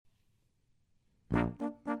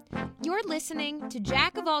You're listening to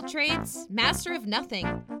Jack of All Trades, Master of Nothing,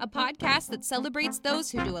 a podcast that celebrates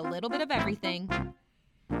those who do a little bit of everything.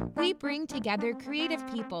 We bring together creative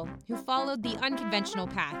people who followed the unconventional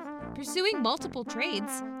path, pursuing multiple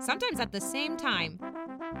trades, sometimes at the same time.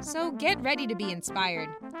 So get ready to be inspired,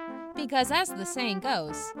 because as the saying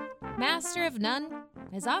goes, master of none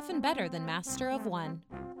is often better than master of one.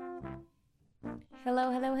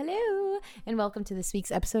 Hello, hello, hello, and welcome to this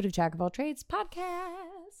week's episode of Jack of All Trades podcast.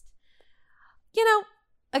 You know,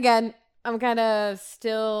 again, I'm kind of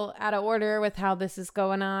still out of order with how this is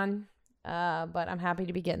going on, but I'm happy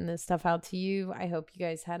to be getting this stuff out to you. I hope you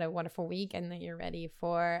guys had a wonderful week and that you're ready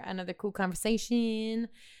for another cool conversation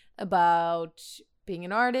about being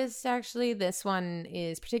an artist. Actually, this one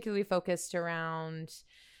is particularly focused around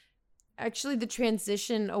actually the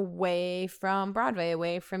transition away from Broadway,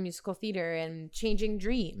 away from musical theater, and changing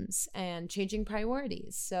dreams and changing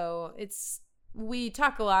priorities. So we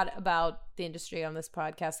talk a lot about the industry on this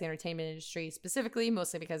podcast, the entertainment industry specifically,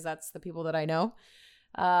 mostly because that's the people that I know.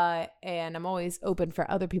 And I'm always open for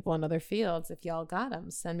other people in other fields. If y'all got them,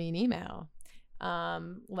 send me an email.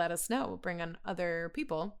 Let us know. Bring on other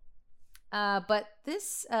people. But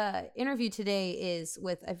this interview today is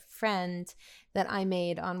with a friend that I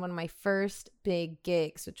made on one of my first big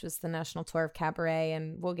gigs, which was the National Tour of Cabaret,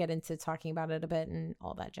 and we'll get into talking about it a bit and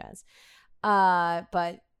all that jazz.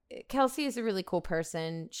 But Kelsey is a really cool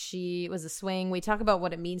person. She was a swing. We talk about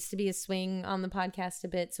what it means to be a swing on the podcast a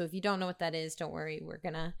bit, so if you don't know what that is, don't worry. We're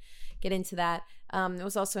going to get into that. It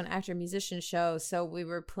was also an actor-musician show, so we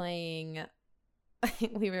were playing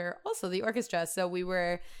 – we were also the orchestra, so we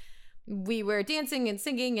were dancing and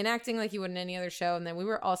singing and acting like you would in any other show. And then we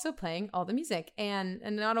were also playing all the music. And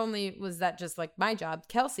not only was that just like my job,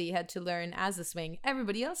 Kelsey had to learn as a swing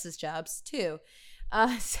everybody else's jobs too.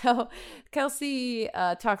 So Kelsey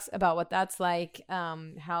talks about what that's like,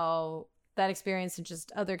 how that experience and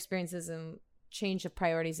just other experiences and change of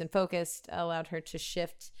priorities and focus allowed her to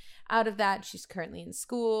shift out of that. She's currently in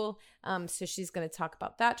school. So she's going to talk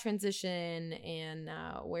about that transition and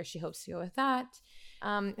where she hopes to go with that.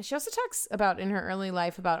 She also talks about in her early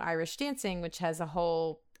life about Irish dancing, which has a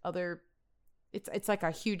whole other, it's like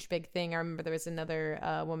a huge big thing. I remember there was another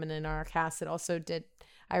woman in our cast that also did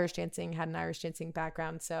Irish dancing, had an Irish dancing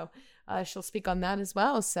background. So she'll speak on that as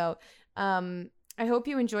well. So I hope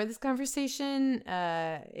you enjoy this conversation.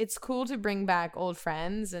 It's cool to bring back old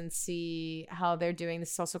friends and see how they're doing.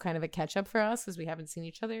 This is also kind of a catch up for us because we haven't seen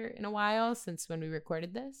each other in a while since when we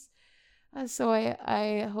recorded this. So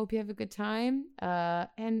I hope you have a good time.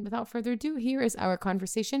 And without further ado, here is our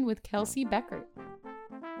conversation with Kelsey Beckert.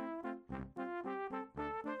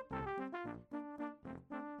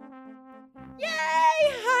 Yay!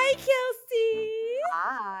 Hi, Kelsey.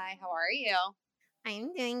 Hi, how are you?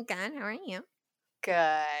 I'm doing good. How are you?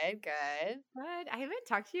 Good. Good. I haven't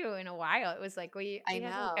talked to you in a while. It was like we I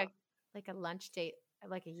had know. like a lunch date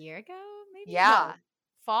like a year ago, maybe? Yeah. No.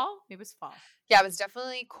 Fall? Maybe it was fall. Yeah, it was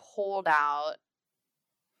definitely cold out.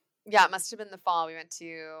 Yeah, it must have been the fall. We went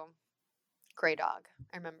to Grey Dog,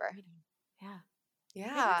 I remember. Yeah.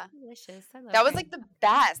 Yeah. Delicious. I love That was Grey like the Dog.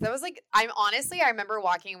 best. That was like, I remember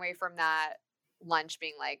walking away from that lunch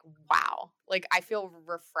being like, wow. Like, I feel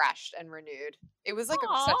refreshed and renewed. It was like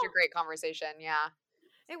such a great conversation. Yeah.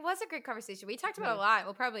 It was a great conversation. We talked about a lot.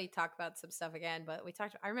 We'll probably talk about some stuff again, but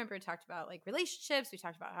I remember we talked about like relationships. We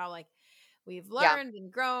talked about how like we've learned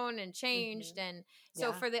and grown and changed. And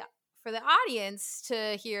so for the audience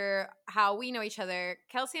to hear how we know each other,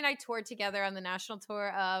 Kelsey and I toured together on the national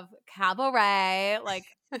tour of Cabaret like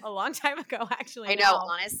a long time ago, actually. I know,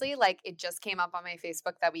 honestly, like it just came up on my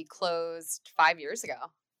Facebook that we closed 5 years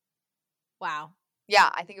ago. Wow. Yeah,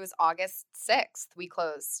 I think it was August 6th we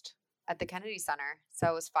closed at the Kennedy Center. So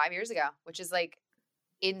it was 5 years ago, which is like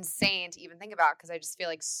insane to even think about because I just feel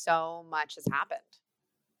like so much has happened.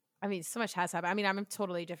 I mean, so much has happened. I mean, I'm a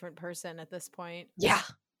totally different person at this point. Yeah.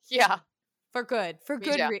 For good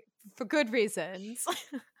reasons.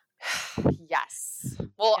 Yes.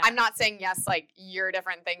 Well, yeah. I'm not saying yes, like you're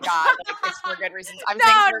different, thank God. Like it's for good reasons. I'm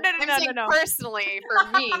saying personally,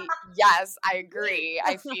 for me, yes, I agree.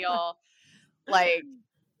 I feel like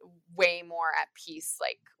way more at peace,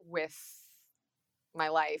 like with my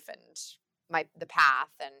life and the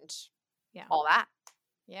path and all that.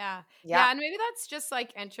 Yeah. And maybe that's just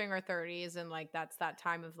like entering our 30s and like that's that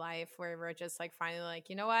time of life where we're just like finally like,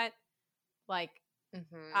 you know what? Like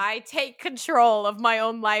I take control of my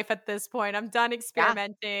own life at this point. I'm done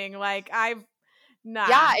experimenting. Like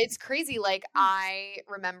Yeah, it's crazy. Like I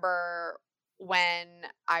remember when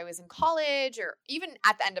I was in college or even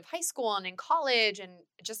at the end of high school and in college and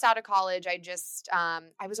just out of college, I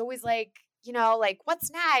was always like you know, like,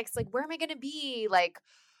 what's next? Like, where am I going to be? Like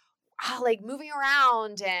moving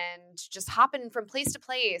around and just hopping from place to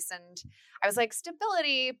place. And I was like,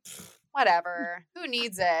 stability, whatever. Who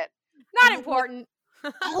needs it? Not important.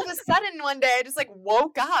 All of a sudden one day I just like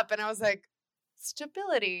woke up and I was like,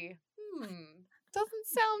 stability. Doesn't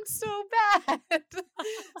sound so bad.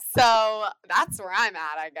 So that's where I'm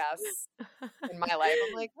at, I guess, in my life.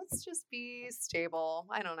 I'm like, let's just be stable.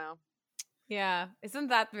 I don't know. Yeah. Isn't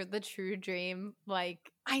that the true dream? Like,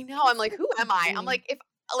 I know. I'm like, who am I? I'm like, if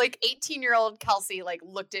like 18-year-old Kelsey like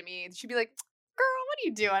looked at me, she'd be like, girl, what are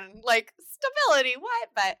you doing? Like, stability, what?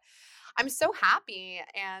 But I'm so happy.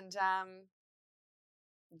 And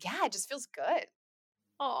yeah, it just feels good.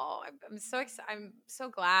 Oh, I'm so excited. I'm so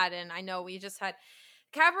glad. And I know we just had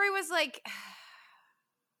Cabaret was like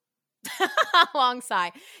a long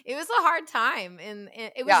sigh. It was a hard time, and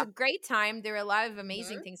it was a great time. There were a lot of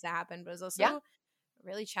amazing things that happened, but it was also a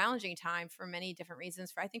really challenging time for many different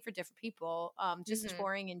reasons. I think for different people. Just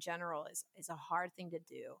touring in general is a hard thing to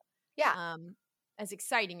do. Yeah. As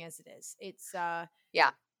exciting as it is, it's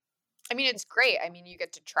yeah. I mean, it's great. I mean, you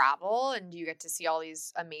get to travel and you get to see all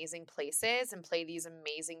these amazing places and play these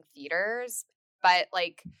amazing theaters. But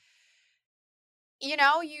like, you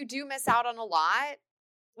know, you do miss out on a lot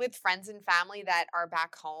with friends and family that are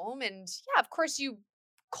back home. And yeah, of course you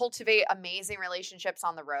cultivate amazing relationships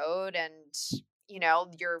on the road, and you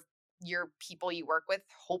know, your people you work with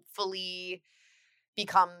hopefully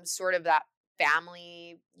become sort of that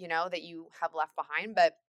family, you know, that you have left behind.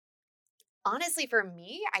 But honestly, for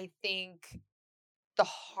me, I think the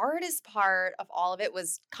hardest part of all of it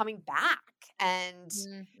was coming back and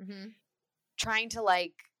trying to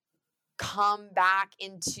like come back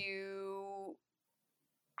into,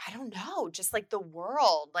 I don't know, just like the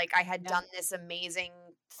world. Like I had done this amazing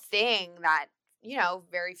thing that, you know,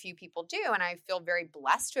 very few people do. And I feel very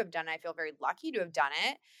blessed to have done it. I feel very lucky to have done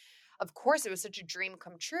it. Of course, it was such a dream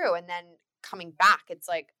come true. And then coming back, it's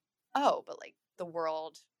like, oh, but like the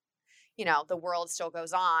world, you know, the world still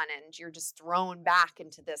goes on and you're just thrown back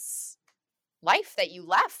into this life that you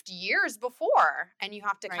left years before and you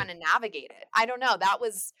have to kind of navigate it. I don't know. That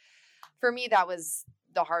was, for me, that was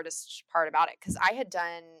the hardest part about it, because I had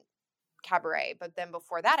done Cabaret, but then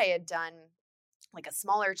before that I had done like a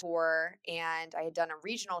smaller tour and I had done a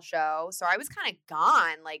regional show. So I was kind of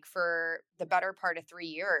gone like for the better part of 3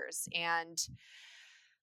 years. And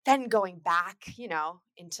then going back, you know,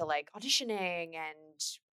 into like auditioning and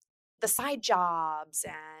the side jobs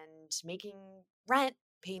and making rent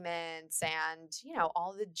payments and, you know,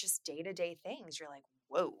 all the just day-to-day things. You're like,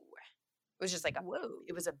 whoa. It was just like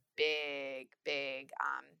it was a big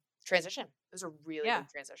transition. It was a really big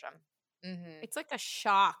transition. It's like a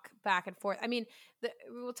shock back and forth. I mean,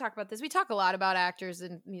 we'll talk about this. We talk a lot about actors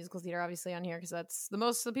in musical theater, obviously, on here, because that's the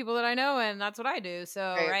most of the people that I know, and that's what I do.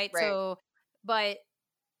 So, right. So, but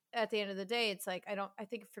at the end of the day, it's like, I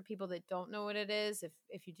think for people that don't know what it is,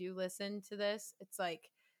 if you do listen to this, it's like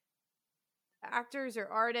actors or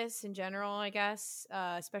artists in general, I guess,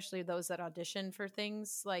 especially those that audition for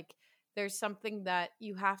things, like there's something that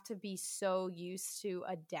you have to be so used to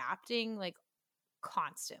adapting, like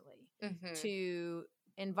constantly to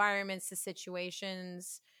environments, to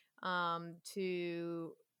situations,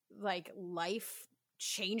 to like life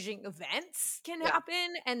changing events can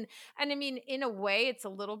happen. And I mean, in a way, it's a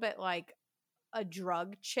little bit like a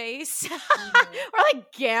drug chase or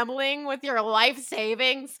like gambling with your life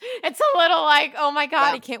savings. It's a little like, oh my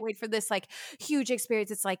God, I can't wait for this like huge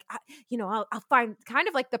experience. It's like, you know, I'll find kind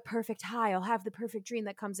of like the perfect high. I'll have the perfect dream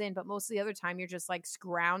that comes in. But most of the other time you're just like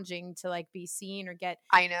scrounging to like be seen or get,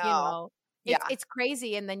 I know. You know, it's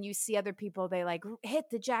crazy. And then you see other people, they like hit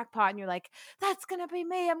the jackpot and you're like, that's going to be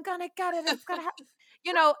me. I'm going to get it. It's going to happen.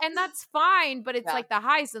 You know, and that's fine, but it's like the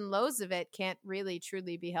highs and lows of it can't really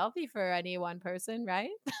truly be healthy for any one person, right?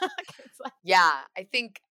 I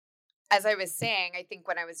think, as I was saying, I think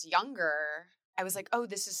when I was younger, I was like, oh,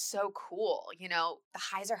 this is so cool. You know, the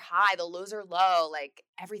highs are high, the lows are low. Like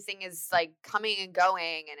everything is like coming and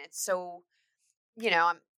going. And it's so, you know,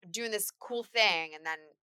 I'm doing this cool thing. And then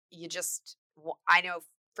you just, I know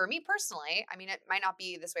for me personally, I mean, it might not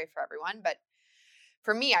be this way for everyone, but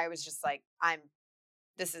for me, I was just like,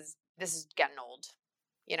 this is getting old,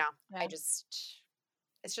 you know. It's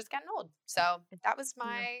just getting old. So that was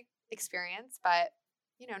my experience, but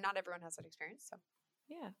you know, not everyone has that experience. So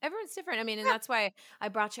everyone's different. I mean, and that's why I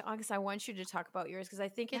brought you on, because I want you to talk about yours, because I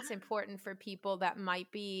think it's important for people that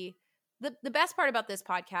might be the best part about this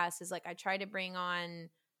podcast is like I try to bring on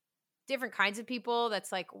different kinds of people.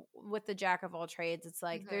 That's like with the Jack of all trades, it's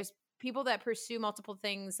like there's people that pursue multiple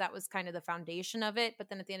things, that was kind of the foundation of it. But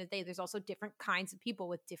then at the end of the day, there's also different kinds of people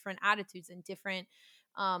with different attitudes and different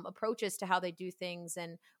approaches to how they do things,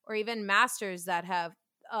 and or even masters that have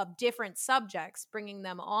different subjects, bringing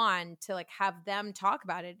them on to like have them talk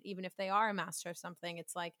about it, even if they are a master of something.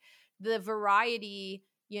 It's like the variety,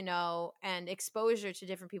 you know, and exposure to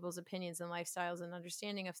different people's opinions and lifestyles and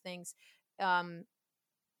understanding of things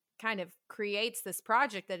kind of creates this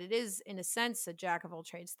project that it is, in a sense, a jack of all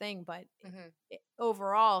trades thing, but it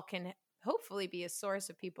overall can hopefully be a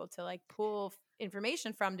source of people to like pull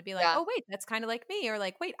information from, to be like, oh wait, that's kind of like me, or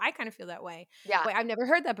like, wait, I kind of feel that way. Wait, I've never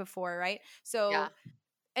heard that before, right? So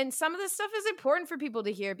and some of this stuff is important for people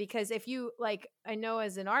to hear, because if you like, I know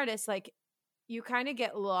as an artist, like you kind of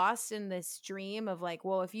get lost in this dream of like,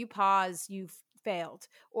 well, if you pause, you've failed.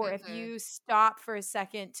 Or if you stop for a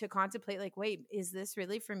second to contemplate, like, wait, is this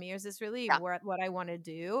really for me? Or is this really what I want to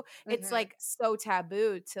do? It's like so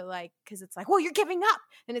taboo to like, because it's like, well, you're giving up.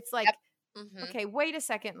 And it's like, okay, wait a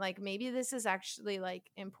second. Like maybe this is actually like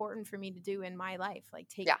important for me to do in my life. Like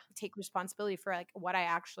take responsibility for like what I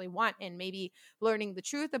actually want. And maybe learning the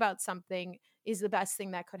truth about something is the best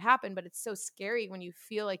thing that could happen. But it's so scary when you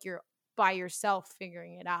feel like you're by yourself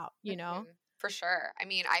figuring it out, you know? For sure. I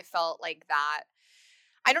mean, I felt like that.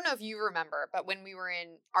 I don't know if you remember, but when we were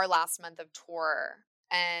in our last month of tour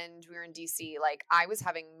and we were in DC, like I was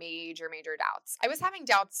having major, major doubts. I was having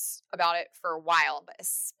doubts about it for a while, but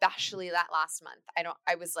especially that last month.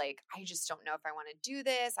 I was like, I just don't know if I want to do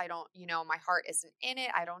this. I don't, you know, my heart isn't in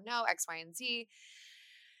it. I don't know, X, Y, and Z.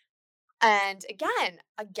 And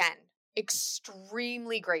again,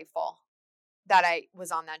 extremely grateful that I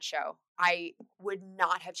was on that show. I would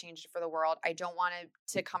not have changed it for the world. I don't want it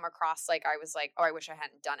to come across like I was like, oh, I wish I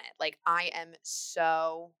hadn't done it. Like I am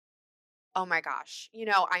so, oh my gosh, you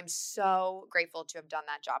know, I'm so grateful to have done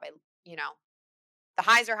that job. You know, the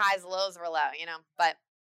highs are highs, the lows were low, you know, but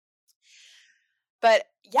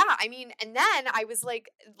yeah, I mean, and then I was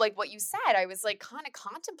like what you said, I was like kind of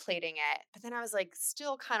contemplating it, but then I was like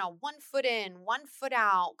still kind of 1 foot in, 1 foot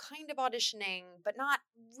out, kind of auditioning, but not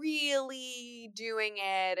really doing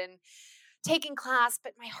it, and taking class,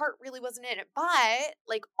 but my heart really wasn't in it. But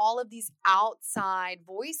like all of these outside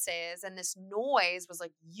voices and this noise was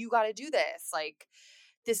like, you got to do this. Like,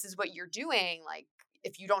 this is what you're doing. Like,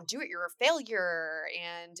 if you don't do it, you're a failure.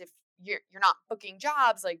 And if you're not booking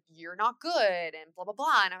jobs, like you're not good, and blah, blah,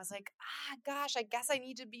 blah. And I was like, gosh, I guess I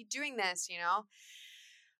need to be doing this, you know?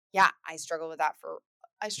 Yeah. I struggled with that for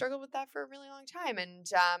a really long time. And,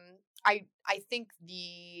 I think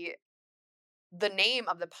the name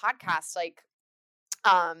of the podcast, like,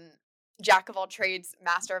 Jack of all trades,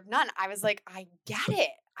 master of none, I was like, I get it.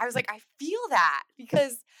 I was like, I feel that,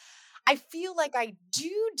 because I feel like I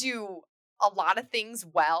do a lot of things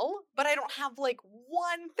well, but I don't have like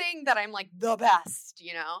one thing that I'm like the best,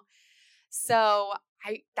 you know? So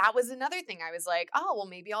that was another thing. I was like, oh, well,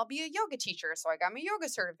 maybe I'll be a yoga teacher. So I got my yoga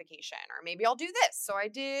certification, or maybe I'll do this. So I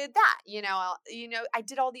did that, you know, I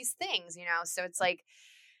did all these things, you know? So it's like,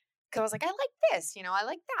 cause I was like, I like this, you know, I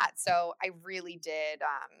like that. So I really did.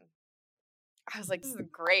 I was like, this is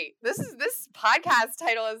great. This podcast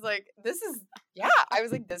title is like, I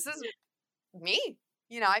was like, this is me.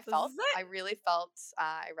 You know, I really felt,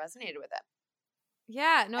 I resonated with it.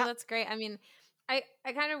 Yeah, no, that's great. I mean, I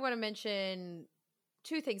kind of want to mention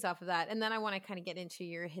 2 things off of that. And then I want to kind of get into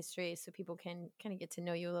your history so people can kind of get to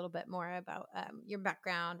know you a little bit more about your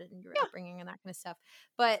background and your upbringing and that kind of stuff.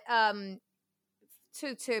 But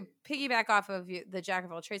to piggyback off of the Jack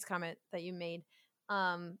of all trades comment that you made,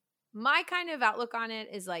 my kind of outlook on it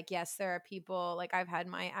is like, yes, there are people, like I've had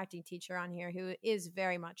my acting teacher on here who is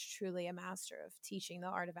very much truly a master of teaching the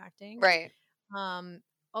art of acting. Right.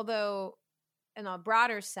 Although in a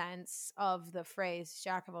broader sense of the phrase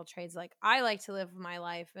Jack of all trades, like I like to live my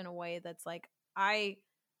life in a way that's like, I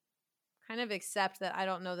kind of accept that I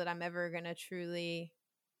don't know that I'm ever going to truly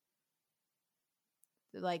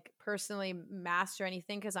like personally master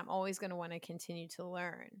anything, because I'm always going to want to continue to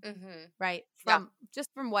learn. Right. From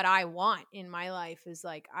what I want in my life is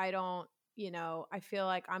like, I don't, you know, I feel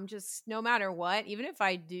like I'm just, no matter what, even if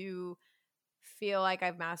I do feel like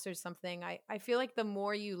I've mastered something, I feel like the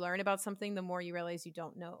more you learn about something, the more you realize you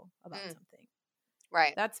don't know about something.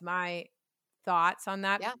 Right. That's my thoughts on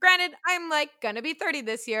that. Yeah. Granted, I'm like going to be 30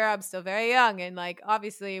 this year. I'm still very young. And like,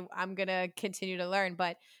 obviously I'm going to continue to learn,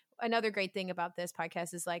 but another great thing about this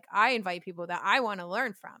podcast is like I invite people that I want to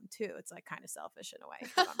learn from too. It's like kind of selfish in a way.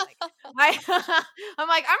 I'm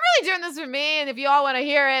like, I'm really doing this for me, and if you all want to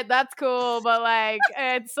hear it, that's cool. But like,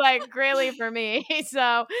 it's like really for me.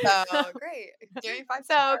 So great. Give me 5 So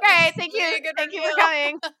stars. okay, thank you for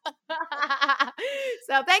coming.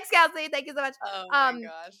 So thanks, Kelsey. Thank you so much. Oh my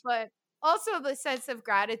gosh. But also the sense of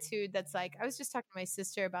gratitude that's like I was just talking to my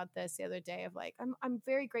sister about this the other day of like I'm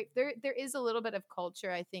very grateful. There is a little bit of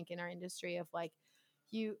culture I think in our industry of like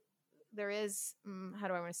there is how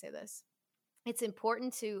do I want to say this? It's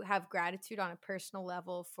important to have gratitude on a personal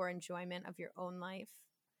level for enjoyment of your own life.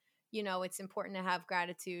 You know, it's important to have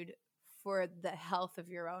gratitude for the health of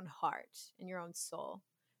your own heart and your own soul,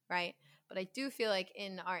 right? But I do feel like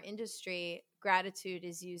in our industry, gratitude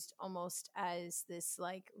is used almost as this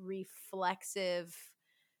like reflexive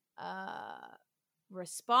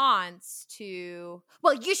response to,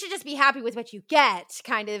 well, you should just be happy with what you get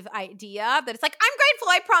kind of idea that it's like, I'm grateful,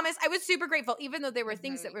 I promise. I was super grateful, even though there were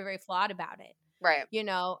things that were very flawed about it. Right. You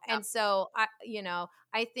know, and so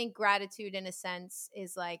I think gratitude in a sense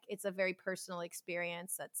is like, it's a very personal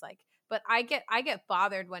experience that's like, but I get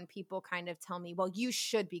bothered when people kind of tell me, well, you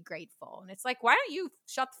should be grateful. And it's like, why don't you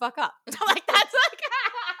shut the fuck up? Like, that's like,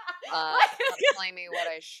 telling me what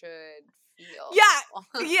I should feel.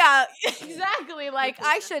 Yeah, exactly. Like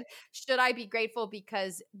should I be grateful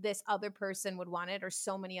because this other person would want it or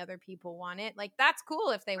so many other people want it? Like, that's cool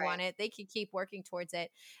if they want it. They can keep working towards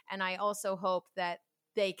it. And I also hope that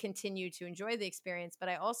they continue to enjoy the experience, but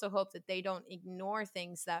I also hope that they don't ignore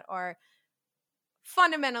things that are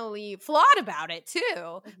fundamentally flawed about it too.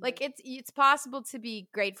 Mm-hmm. Like it's possible to be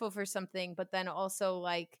grateful for something, but then also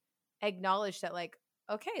like acknowledge that like,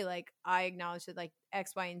 okay, like I acknowledge that like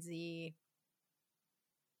X, Y, and Z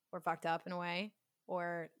were fucked up in a way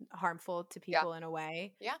or harmful to people in a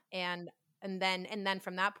way. Yeah. And then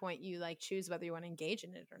from that point you like choose whether you want to engage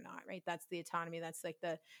in it or not, right? That's the autonomy. That's like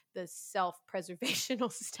the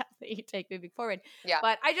self-preservational step that you take moving forward. Yeah.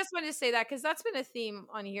 But I just wanted to say that because that's been a theme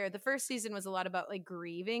on here. The first season was a lot about like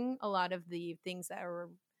grieving a lot of the things that were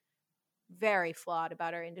very flawed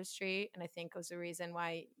about our industry, and I think was the reason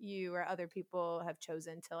why you or other people have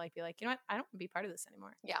chosen to like be like, you know what, I don't want to be part of this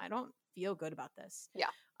anymore. Yeah, I don't feel good about this. Yeah.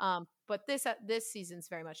 But this season's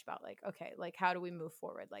very much about like, okay, like how do we move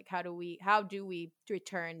forward? Like how do we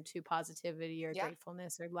return to positivity or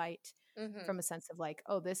gratefulness or light from a sense of like,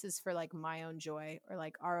 oh, this is for like my own joy or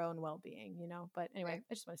like our own well-being, you know? But anyway,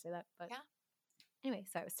 I just want to say that. But anyway,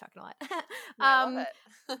 so I was talking a lot. I love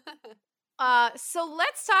it. So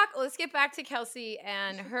let's get back to Kelsey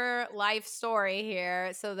and her life story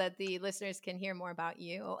here so that the listeners can hear more about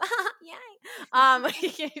you. Yay. I'm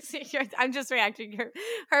just reacting.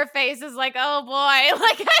 Her face is like, oh boy,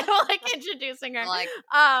 like I don't like introducing her. Like,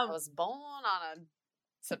 I was born on a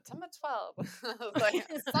September 12th. Like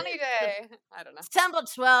a sunny day. I don't know. September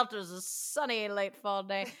 12th is a sunny late fall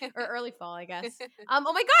day or early fall, I guess. Oh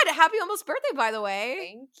my God. Happy almost birthday, by the way.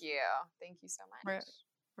 Thank you. Thank you so much. We're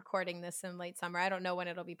recording this in late summer. I don't know when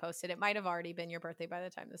it'll be posted. It might have already been your birthday by the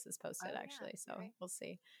time this is posted, actually. So we'll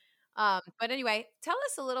see. But anyway, tell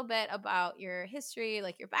us a little bit about your history,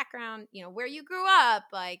 like your background, you know, where you grew up,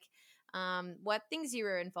 like what things you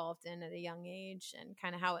were involved in at a young age and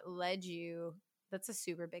kind of how it led you. That's a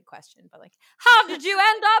super big question, but like, how did you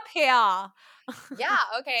end up here? Yeah,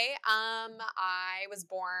 okay. I was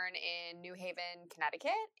born in New Haven,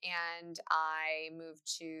 Connecticut, and I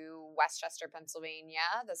moved to Westchester, Pennsylvania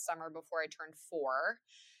the summer before I turned 4.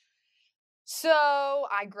 So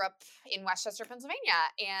I grew up in Westchester,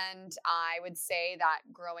 Pennsylvania, and I would say that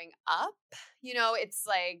growing up, you know, it's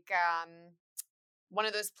like one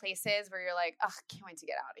of those places where you're like, ugh, can't wait to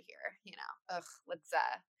get out of here, you know, ugh, let's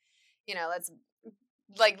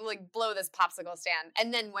like blow this popsicle stand.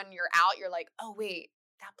 And then when you're out, you're like, oh wait,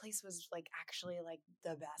 that place was like actually like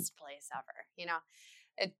the best place ever, you know.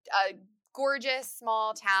 A gorgeous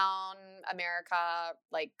small town, America,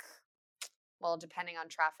 like, well, depending on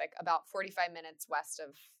traffic, about 45 minutes west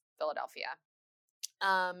of Philadelphia.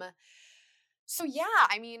 So yeah,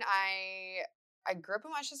 I mean, I grew up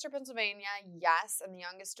in Westchester, Pennsylvania. Yes, I'm the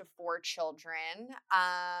youngest of 4 children.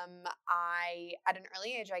 At an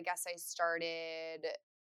early age, I guess I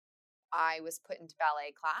was put into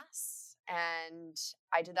ballet class, and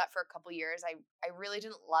I did that for a couple years. I really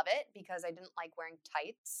didn't love it because I didn't like wearing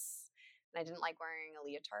tights and I didn't like wearing a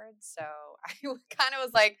leotard. So I kind of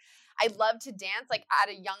was like, I love to dance. Like at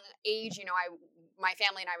a young age, you know, my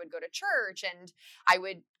family and I would go to church and I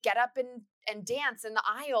would get up and dance in the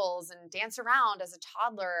aisles and dance around as a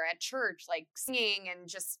toddler at church, like singing and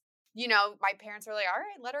just you know, my parents were like, all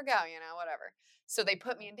right, let her go, you know, whatever. So they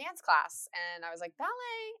put me in dance class, and I was like,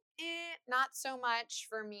 ballet, not so much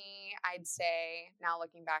for me, I'd say. Now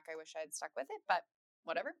looking back, I wish I had stuck with it, but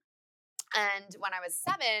whatever. And when I was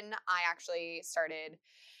 7, I actually started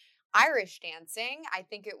Irish dancing. I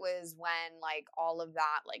think it was when like all of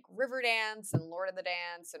that, like Riverdance and Lord of the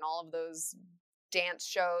Dance and all of those dance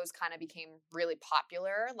shows kind of became really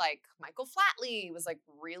popular. Like Michael Flatley was like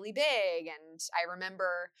really big. And I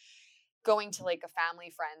remember going to like a family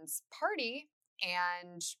friend's party,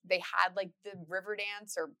 and they had like the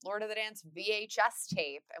Riverdance or Lord of the Dance VHS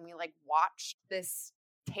tape, and we like watched this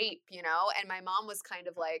tape, you know, and my mom was kind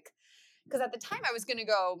of like, because at the time I was going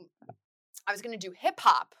to do hip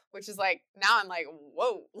hop, which is like, now I'm like,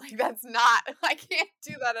 whoa, like that's not, I can't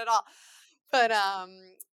do that at all. But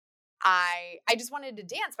I just wanted to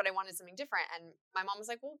dance, but I wanted something different. And my mom was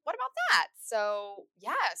like, well, what about that? So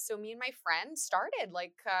yeah, so me and my friend started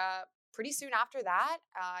like pretty soon after that.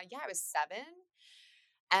 Yeah, I was 7.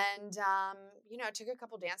 And, you know, I took a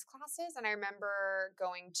couple dance classes, and I remember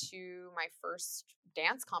going to my first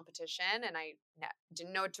dance competition, and I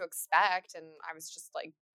didn't know what to expect. And I was just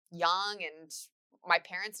like young, and my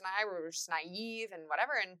parents and I were just naive and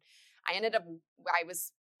whatever. And I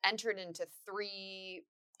was entered into 3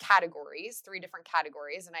 different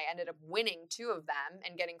categories, and I ended up winning 2 of them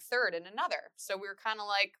and getting 3rd in another. So we were kind of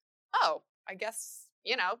like, oh, I guess,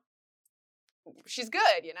 you know, she's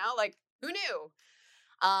good, you know, like who knew?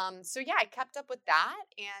 So yeah, I kept up with that,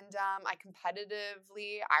 and I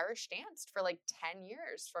competitively Irish danced for like 10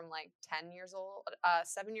 years, from like 10 years old,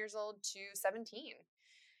 7 years old to 17.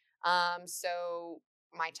 So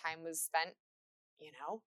my time was spent, you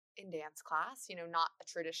know, in dance class, you know, not a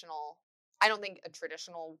traditional, I don't think a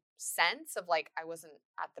traditional sense of like, I wasn't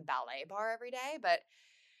at the ballet bar every day, but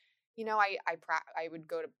you know, I would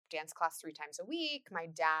go to dance class 3 times a week. My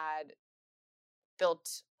dad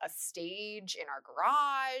built a stage in our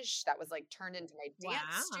garage that was like turned into my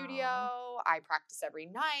dance studio. I practiced every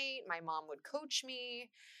night. My mom would coach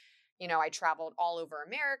me. You know, I traveled all over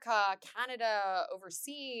America, Canada,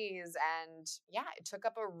 overseas, and yeah, it took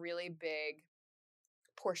up a really big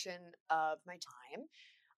portion of my time.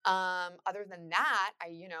 Other than that, I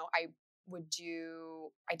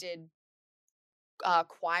did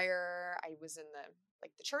choir. I was in the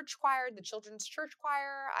church choir, the children's church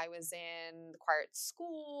choir. I was in the choir at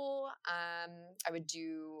school. I would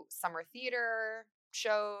do summer theater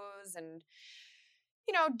shows, and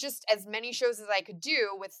you know, just as many shows as I could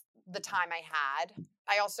do with the time I had.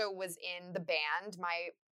 I also was in the band.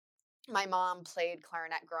 My mom played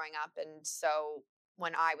clarinet growing up, and so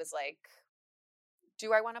when I was like,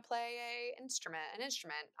 do I want to play an instrument?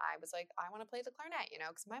 I was like, I want to play the clarinet, you know,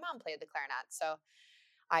 because my mom played the clarinet. So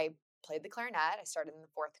I played the clarinet. I started in the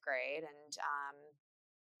 4th grade, and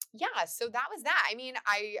yeah, so that was that. I mean,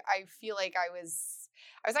 I feel like I was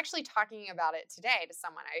actually talking about it today to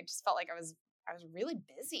someone. I just felt like I was really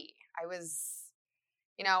busy. I was,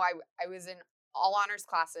 you know, I was in all honors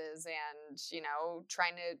classes, and you know,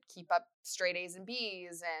 trying to keep up straight A's and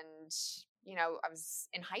B's, and you know, I was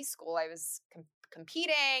in high school. I was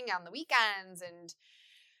competing on the weekends, and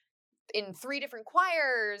in 3 different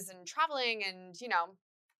choirs, and traveling, and you know,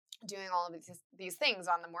 doing all of these things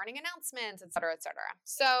on the morning announcements, et cetera, et cetera.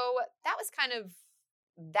 So that was kind of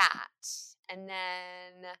that. And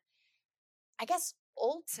then I guess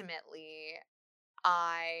ultimately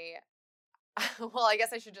well, I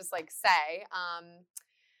guess I should just like say,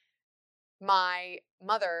 my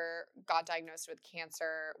mother got diagnosed with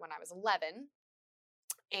cancer when I was 11,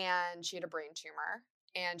 and she had a brain tumor,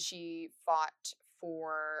 and she fought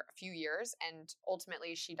for a few years, and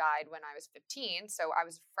ultimately she died when I was 15. So I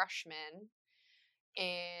was a freshman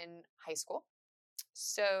in high school.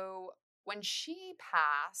 So when she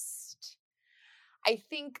passed, I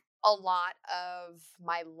think a lot of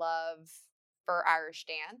my love for Irish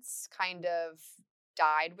dance kind of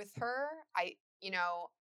died with her.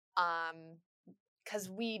 Because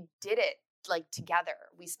we did it like together.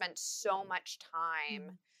 We spent so much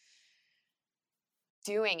time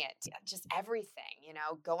doing it, just everything, you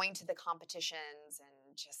know, going to the competitions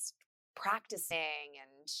and just practicing,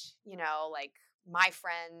 and, you know, like my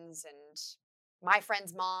friends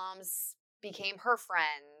moms became her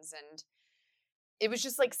friends, and it was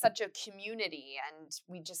just like such a community, and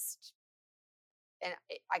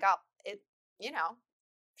I got it, you know,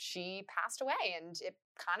 she passed away, and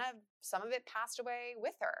some of it passed away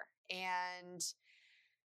with her. And,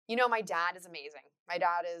 you know, my dad is amazing. My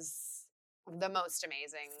dad is the most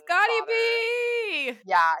amazing Scotty father. B.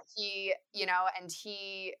 Yeah, he, you know, and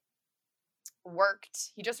he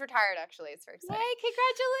worked. He just retired, actually. It's very exciting. Yay,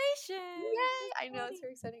 congratulations. Yay. I know, it's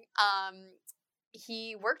very exciting.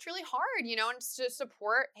 He worked really hard, you know, and to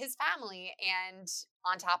support his family. And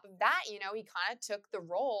on top of that, you know, he kind of took the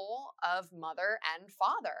role of mother and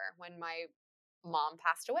father when my mom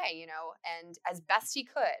passed away, you know, and as best he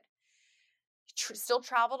could. Still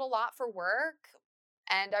traveled a lot for work.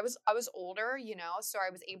 And I was older, you know, so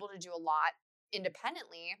I was able to do a lot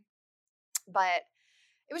independently. But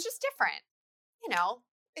it was just different, you know,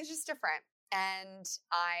 it's just different. And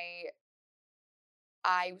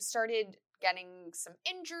I started getting some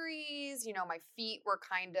injuries, you know, my feet were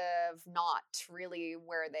kind of not really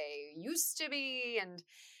where they used to be, and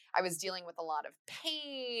I was dealing with a lot of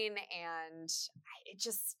pain, and it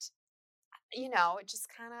just, you know, it just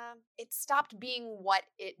kind of, it stopped being what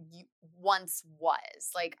it once was.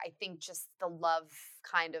 Like, I think just the love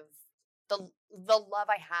kind of, the love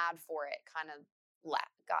I had for it kind of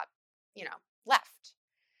left.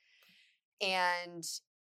 And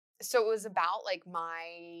so it was about like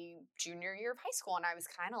my junior year of high school, and I was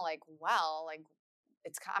kind of like, well, like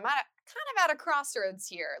I'm kind of at a crossroads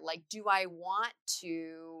here. Like, do I want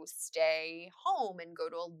to stay home and go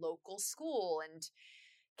to a local school and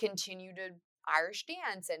continue to Irish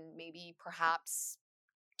dance and maybe perhaps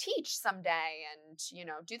teach someday and, you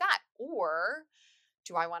know, do that? Or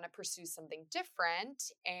do I want to pursue something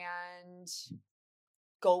different and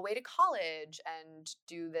go away to college and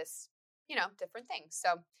do this, you know, different thing?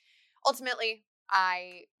 So ultimately,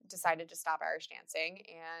 I decided to stop Irish dancing,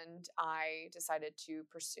 and I decided to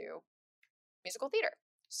pursue musical theater.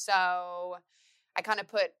 So I kind of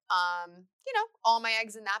put, you know, all my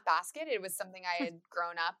eggs in that basket. It was something I had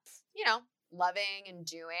grown up, you know, loving and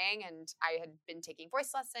doing, and I had been taking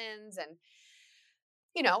voice lessons, and,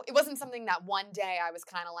 you know, it wasn't something that one day I was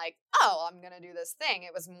kind of like, oh, I'm going to do this thing.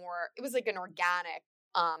 It was like an organic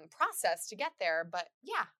process to get there. But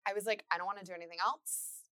yeah, I was like, I don't want to do anything else.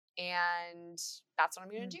 And that's what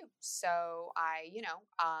I'm going to do. So I, you know,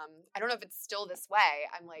 I don't know if it's still this way.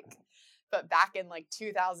 I'm like, but back in like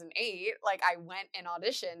 2008, like I went and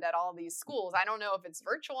auditioned at all these schools. I don't know if it's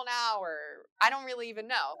virtual now, or I don't really even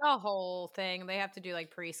know. A whole thing. They have to do like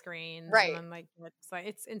pre-screens. Right. And then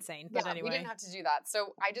it's insane. Yeah, but anyway. We didn't have to do that.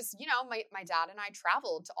 So I just, you know, my dad and I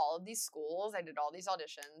traveled to all of these schools. I did all these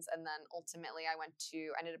auditions. And then ultimately I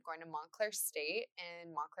ended up going to Montclair State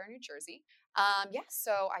in Montclair, New Jersey.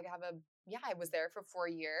 So I was there for 4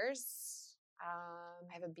 years.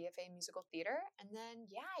 I have a BFA in musical theater, and then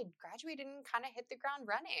I graduated and kind of hit the ground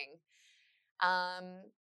running.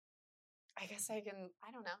 I guess I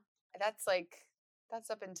don't know. That's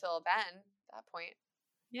up until then, that point.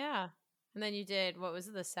 Yeah. And then you did, what was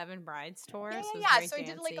it, the Seven Brides tour? Yeah. So I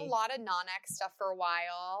did like a lot of non-X stuff for a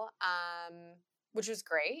while. Which was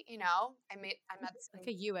great, you know. I met like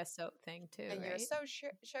a USO thing too, right? USO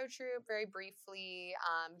show troupe very briefly.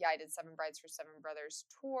 I did Seven Brides for Seven Brothers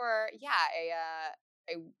tour. I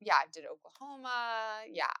did Oklahoma.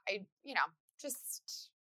 I you know, just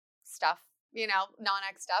stuff, you know,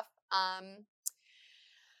 non-X stuff.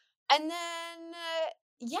 And then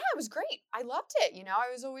it was great. I loved it. You know,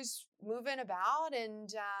 I was always moving about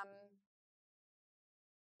and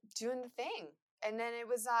doing the thing. And then it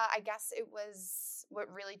was, I guess it was,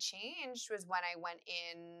 what really changed was when I went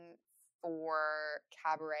in for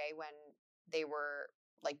Cabaret when they were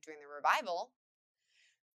like doing the revival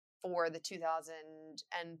for the 2000,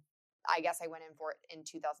 and I guess I went in for it in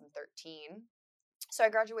 2013. So I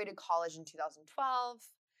graduated college in 2012.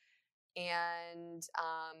 And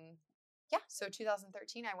so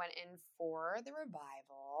 2013 I went in for the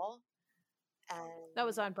revival. And that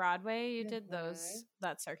was on Broadway. You did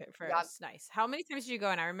that circuit first. Yep. Nice. How many times did you go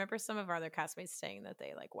in? I remember some of our other castmates saying that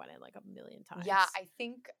they like went in like 1 million times. Yeah, I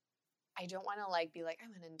think I don't want to like be like I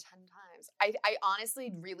went in 10 times. I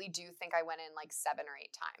honestly really do think I went in like 7 or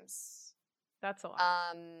 8 times. That's a lot.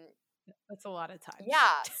 That's a lot of times.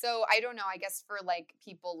 Yeah. So I don't know. I guess for like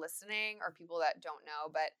people listening or people that don't know,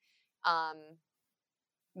 but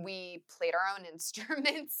we played our own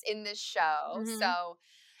instruments in this show. Mm-hmm. So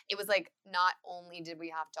it was like, not only did we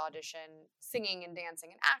have to audition singing and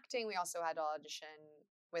dancing and acting, we also had to audition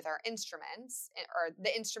with our instruments, or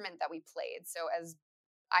the instrument that we played. So as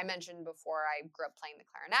I mentioned before, I grew up playing the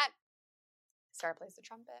clarinet. Sarah plays the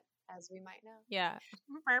trumpet, as we might know. Yeah.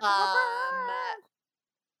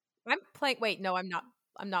 I'm playing. Wait, no, I'm not.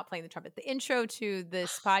 I'm not playing the trumpet. The intro to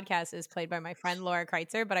this podcast is played by my friend Laura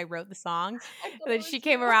Kreitzer, but I wrote the song. And then she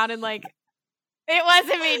came around and like, it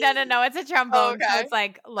wasn't me. No. It's a trombone. Okay. So it's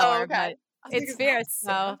like lower, but it's fierce.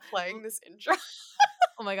 So playing this intro.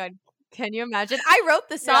 Oh my God. Can you imagine? I wrote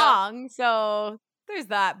the song. Yeah. So there's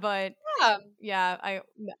that, but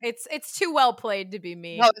it's too well played to be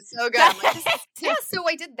me. No, it's so good. I'm like, so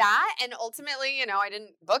I did that, and ultimately, I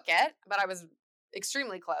didn't book it, but I was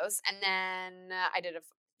extremely close. And then I did a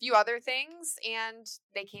few other things, and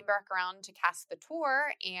they came back around to cast the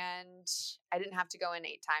tour, and I didn't have to go in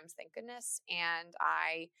 8 times, thank goodness. And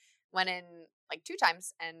I went in like 2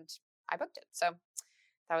 times, and I booked it. So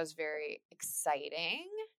that was very exciting.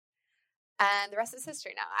 And the rest is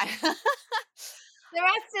history now. The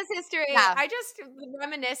rest is history. Yeah. I just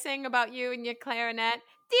reminiscing about you and your clarinet.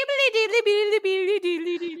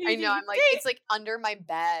 I know. I'm like, it's like under my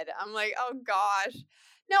bed. I'm like, oh gosh.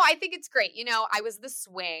 No, I think it's great. I was the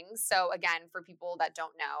swing. So again, for people that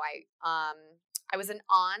don't know, I was an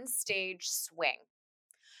on-stage swing.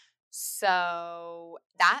 So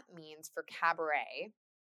that means for cabaret,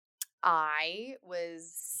 I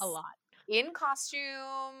was a lot in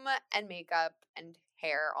costume and makeup and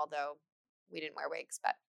hair, although we didn't wear wigs,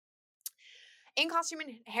 but in costume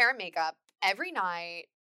and hair and makeup every night,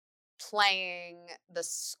 playing the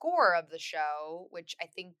score of the show, which I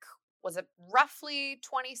think was roughly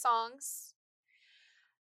 20 songs.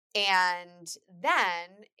 And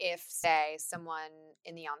then if, say, someone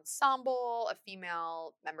in the ensemble, a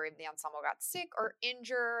female member of the ensemble got sick or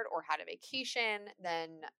injured or had a vacation, then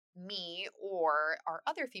me or our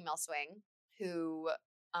other female swing, who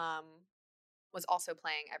was also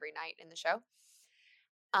playing every night in the show,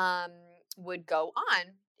 would go on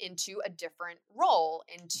into a different role,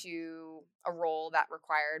 into a role that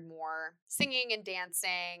required more singing and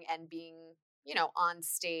dancing and being, on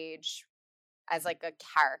stage as like a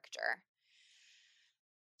character.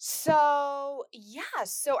 So,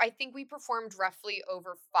 so I think we performed roughly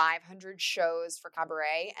over 500 shows for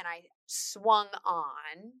cabaret, and I swung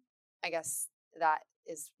on, I guess that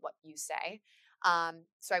is what you say.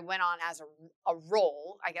 So I went on as a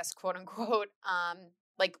role, I guess, quote unquote,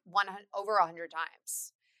 like over 100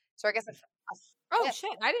 times. So I guess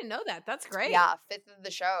shit, I didn't know that. That's great. Yeah, 1/5 of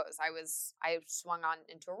the shows I swung on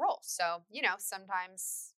into a role. So,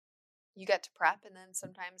 sometimes you get to prep, and then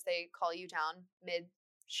sometimes they call you down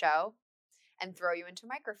mid-show and throw you into a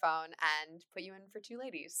microphone and put you in for 2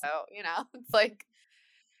 ladies. So, it's like,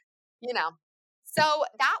 So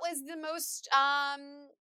that was the most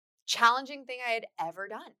challenging thing I had ever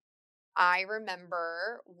done. I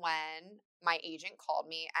remember when my agent called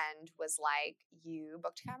me and was like, you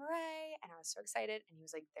booked cabaret. And I was so excited. And he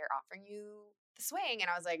was like, they're offering you the swing. And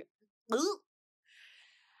I was like, ooh.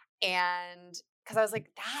 And because I was like,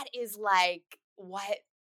 that is like what,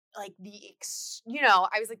 like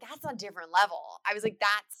I was like, that's on a different level. I was like,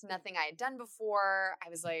 that's nothing I had done before. I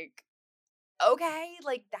was like, okay,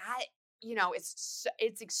 like that,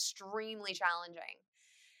 it's extremely challenging.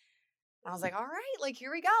 I was like, all right, like,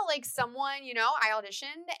 here we go. Like someone, I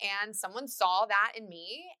auditioned and someone saw that in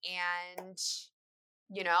me, and,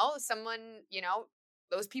 someone,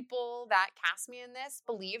 those people that cast me in this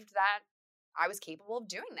believed that I was capable of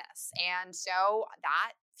doing this. And so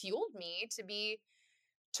that fueled me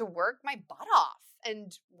to work my butt off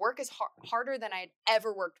and work as harder than I had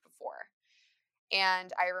ever worked before.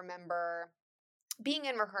 And I remember being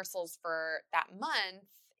in rehearsals for that month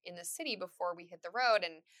in the city before we hit the road,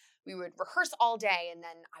 and we would rehearse all day, and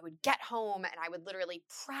then I would get home and I would literally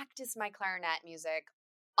practice my clarinet music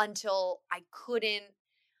until I couldn't,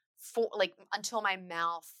 until my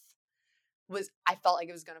mouth I felt like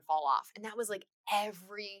it was going to fall off. And that was like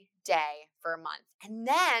every day for a month. And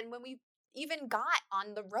then when we even got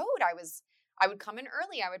on the road, I would come in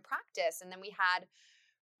early, I would practice, and then we had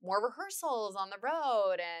more rehearsals on the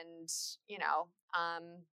road, and,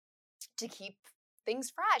 to keep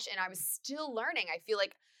things fresh. And I was still learning. I feel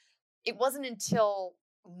like it wasn't until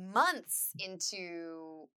months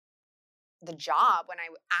into the job when I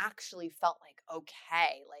actually felt like,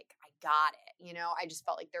 okay, like I got it. I just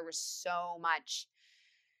felt like there was so much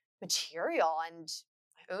material, and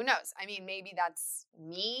who knows? I mean, maybe that's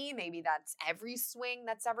me. Maybe that's every swing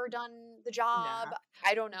that's ever done the job. Nah.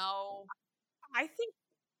 I don't know. I think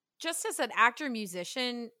just as an actor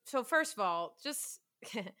musician, so first of all, just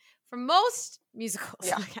for most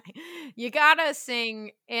musicals, okay, you gotta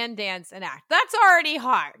sing and dance and act. That's already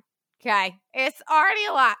hard. Okay. It's already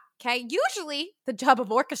a lot. Okay. Usually the job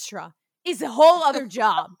of orchestra is a whole other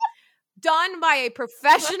job done by a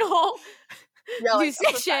professional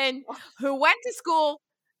musician who went to school.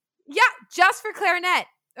 Yeah. Just for clarinet.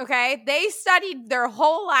 Okay. They studied their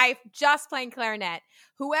whole life just playing clarinet.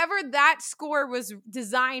 Whoever that score was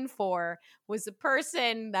designed for was a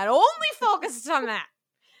person that only focused on that.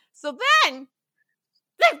 So then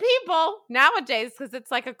the people nowadays, because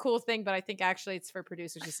it's like a cool thing, but I think actually it's for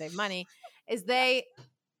producers to save money, is they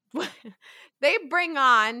they bring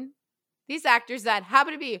on these actors that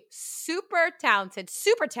happen to be super talented,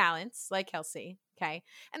 super talents like Kelsey. Okay.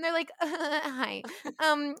 And they're like, hi,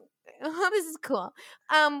 this is cool.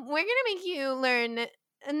 We're going to make you learn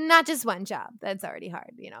not just one job. That's already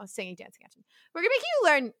hard, singing, dancing, acting. We're going to make you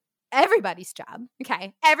learn everybody's job.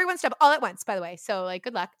 Okay. Everyone's job all at once, by the way. So like,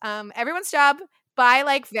 good luck. Everyone's job by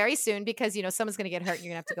like very soon because, someone's going to get hurt and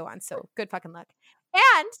you're going to have to go on. So good fucking luck.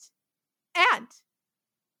 And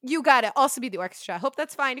you got to also be the orchestra. Hope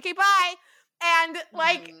that's fine. Okay, bye. And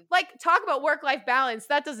like talk about work-life balance.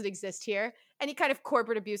 That doesn't exist here. Any kind of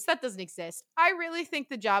corporate abuse, that doesn't exist. I really think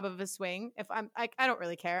the job of a swing, if I don't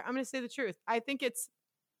really care. I'm going to say the truth. I think it's,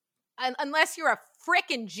 unless you're a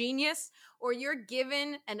frickin' genius or you're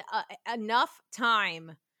given enough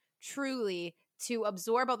time truly to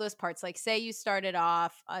absorb all those parts. Like say you started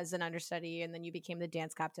off as an understudy and then you became the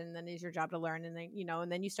dance captain and then it's your job to learn and then,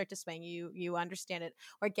 and then you start to swing, you understand it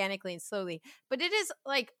organically and slowly. But it is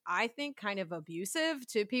like, I think kind of abusive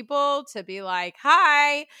to people to be like,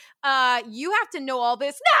 hi, you have to know all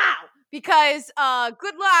this now because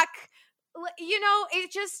good luck.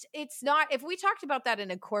 It's not, if we talked about that in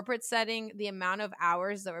a corporate setting, the amount of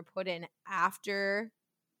hours that were put in after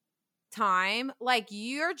time, like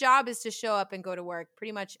your job is to show up and go to work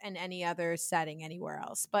pretty much in any other setting anywhere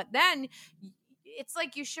else. But then it's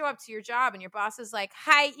like you show up to your job and your boss is like,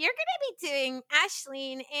 hi, you're going to be doing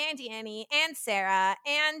Ashleen and Annie and Sarah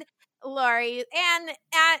and Lori and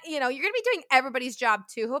you're going to be doing everybody's job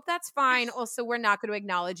too. Hope that's fine. Also, we're not going to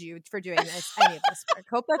acknowledge you for doing any of this work.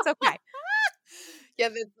 Hope that's okay. Yeah,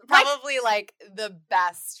 probably like the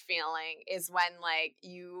best feeling is when like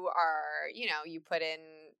you are, you put in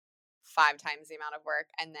 5 times the amount of work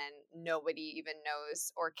and then nobody even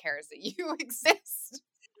knows or cares that you exist.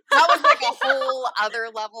 That was like a whole other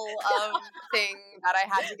level of thing that I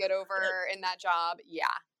had to get over in that job. Yeah.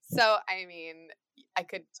 So, I mean, I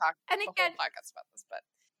could talk a whole podcast about this, but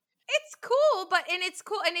it's cool.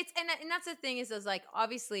 And that's the thing is like,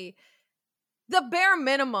 obviously the bare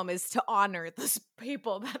minimum is to honor those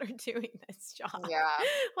people that are doing this job. Yeah.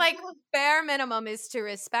 Like bare minimum is to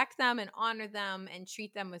respect them and honor them and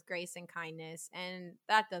treat them with grace and kindness. And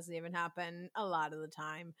that doesn't even happen a lot of the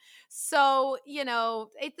time. So,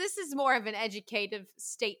 this is more of an educative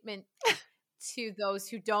statement to those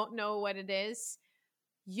who don't know what it is.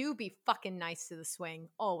 You be fucking nice to the swing.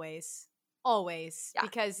 Always. Always. Yeah.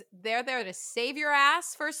 Because they're there to save your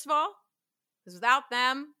ass, first of all. Because without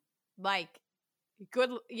them, like,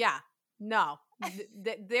 good, yeah, no.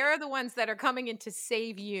 They're the ones that are coming in to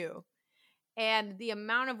save you. And the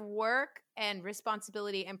amount of work and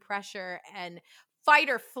responsibility and pressure and fight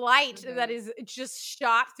or flight that is just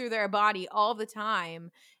shot through their body all the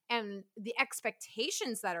time. And the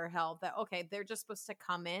expectations that are held that, okay, they're just supposed to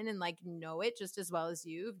come in and like know it just as well as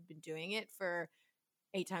you've been doing it for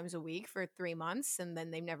 8 times a week for 3 months, and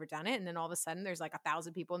then they've never done it. And then all of a sudden there's like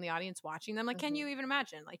 1,000 people in the audience watching them. Like, can you even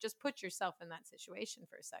imagine? Like, just put yourself in that situation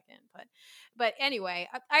for a second. But anyway,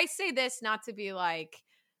 I say this not to be like,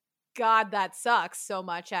 God, that sucks so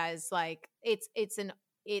much as like, it's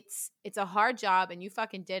a hard job and you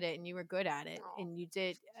fucking did it and you were good at it. And you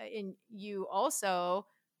did, and you also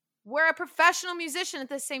were a professional musician at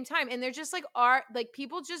the same time. And they're just like,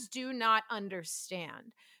 people just do not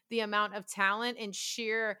understand the amount of talent and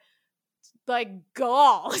sheer like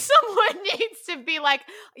gall someone needs to be like,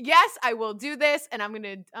 yes, I will do this and I'm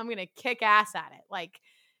gonna kick ass at it. Like,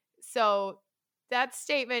 so that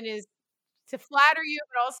statement is to flatter you,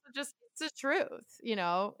 but also just it's the truth.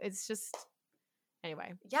 It's just,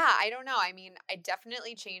 anyway. Yeah, I don't know. I mean, it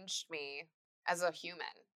definitely changed me as a human.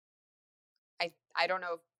 I don't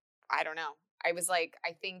know. I was like,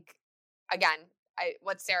 I think again,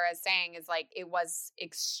 what Sarah is saying is like, it was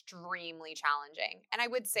extremely challenging. And I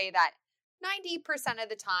would say that 90% of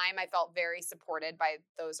the time I felt very supported by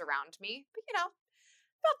those around me. But,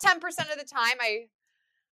 about 10% of the time I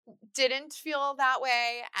didn't feel that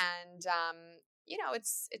way. And,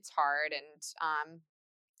 it's hard. And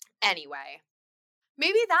anyway,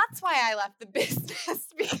 maybe that's why I left the business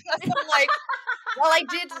because I'm like, well, I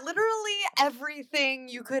did literally everything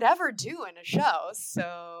you could ever do in a show.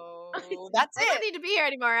 So that's it. I don't need to be here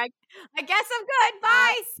anymore. I guess I'm good.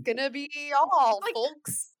 Bye. It's gonna be all,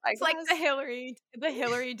 folks. It's like the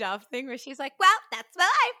Hillary Duff thing where she's like, well, that's my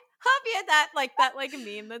life. Hope you had that like a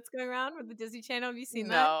meme that's going around with the Disney Channel. Have you seen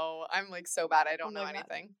that? No, I'm like so bad. I don't know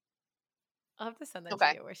anything. I'll have to send that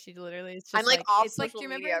to you where she literally is just I'm like off it's social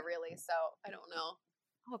media really, so I don't know.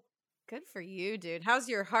 Oh, good for you, dude. How's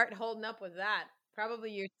your heart holding up with that?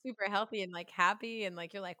 Probably you're super healthy and like happy and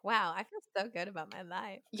like you're like, wow, I feel so good about my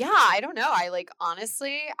life. Yeah, I don't know. I like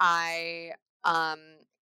honestly,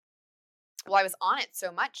 well, I was on it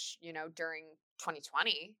so much, during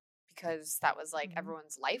 2020 because that was like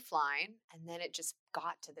everyone's lifeline. And then it just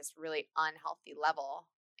got to this really unhealthy level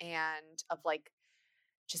and of like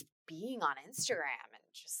just being on Instagram and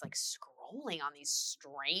just like scrolling on these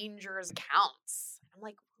strangers' accounts. I'm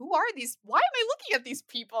like, who are these? Why am I looking at these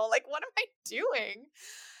people? Like, what am I doing?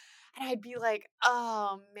 And I'd be like,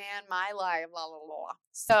 oh man, my life, blah, blah, blah.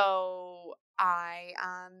 So I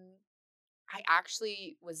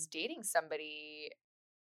actually was dating somebody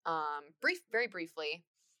very briefly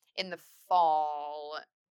in the fall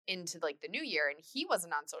into like the new year, and he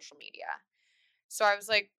wasn't on social media. So I was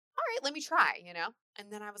like, all right, let me try.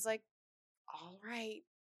 And then I was like, all right,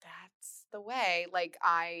 that's the way. Like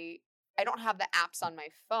I don't have the apps on my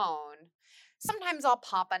phone. Sometimes I'll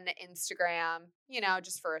pop onto Instagram,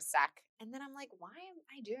 just for a sec. And then I'm like, why am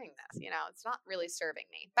I doing this? It's not really serving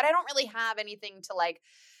me. But I don't really have anything to like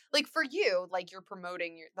for you, like you're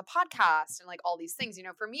promoting the podcast and like all these things.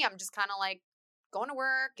 For me, I'm just kind of like going to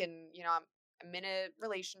work and I'm in a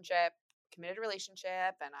relationship, committed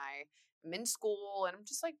relationship, and I'm in school and I'm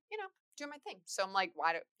just like, doing my thing. So I'm like,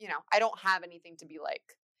 why do I don't have anything to be like,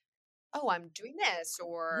 oh, I'm doing this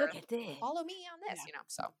or look at this, follow me on this,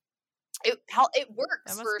 So it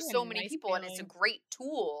works for so many people feeling. And it's a great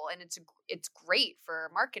tool and it's great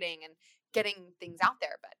for marketing and getting things out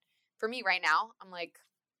there. But for me right now, I'm like,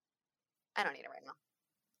 I don't need it right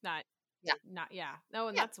now. No,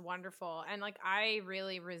 and that's wonderful. And like, I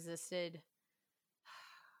really resisted.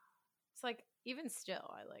 It's like, even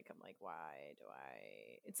still, I'm like, why do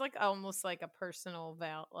I? It's like almost like a personal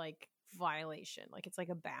violation. Like it's like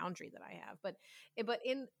a boundary that I have. But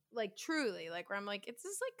in like truly, like where I'm like, it's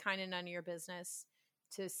just like kind of none of your business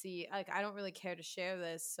to see. Like I don't really care to share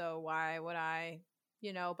this, so why would I?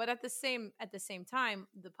 But at the same time,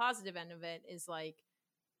 the positive end of it is like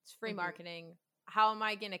it's free marketing. How am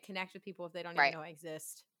I going to connect with people if they don't even know I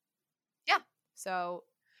exist? Yeah. So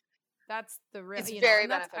that's the real. It's very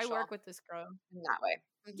beneficial. I work with this girl in that way.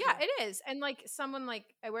 Yeah, it is. And like someone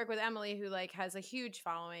like I work with Emily who like has a huge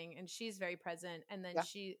following and she's very present. And then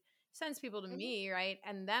she sends people to me, right?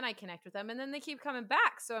 And then I connect with them and then they keep coming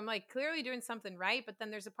back. So I'm like clearly doing something right. But then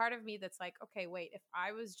there's a part of me that's like, okay, wait, if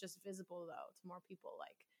I was just visible though to more people,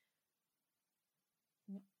 like,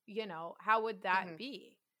 how would that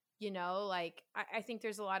be? Like I think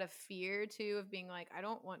there's a lot of fear too of being like, I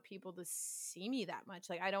don't want people to see me that much.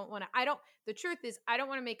 Like the truth is I don't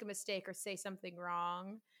want to make a mistake or say something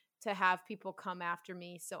wrong to have people come after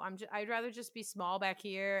me. So I'd rather just be small back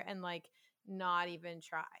here and like not even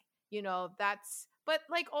try, but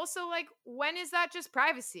like also like, when is that just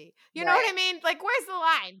privacy? You know what I mean? Like, where's the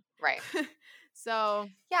line? Right. So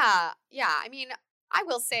yeah. I mean, I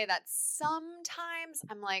will say that sometimes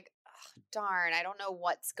I'm like, oh, darn, I don't know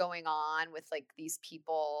what's going on with like these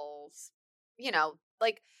people's,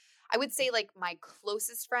 like I would say like my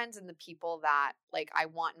closest friends and the people that like I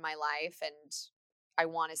want in my life and I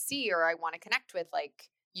want to see or I want to connect with, like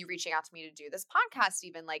you reaching out to me to do this podcast,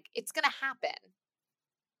 even like it's going to happen,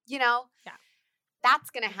 Yeah.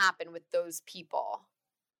 That's going to happen with those people.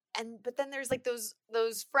 But then there's like those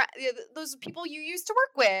people you used to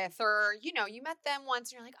work with, or you met them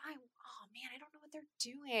once and you're like, oh man, I don't know what they're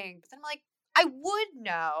doing. But then I'm like, I would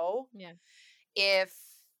know if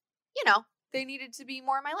they needed to be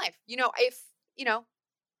more in my life. If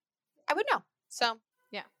I would know. So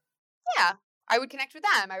yeah, I would connect with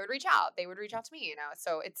them. I would reach out. They would reach out to me.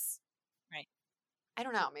 So it's right. I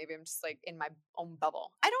don't know. Maybe I'm just like in my own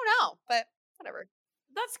bubble. I don't know, but whatever.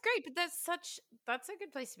 That's great, but that's a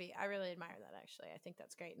good place to be. I really admire that, actually. I think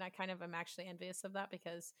that's great. And I kind of am actually envious of that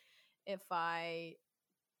because if I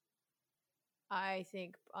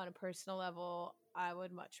think on a personal level, I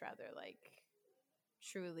would much rather like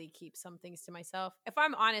truly keep some things to myself. If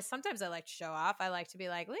I'm honest, sometimes I like to show off. I like to be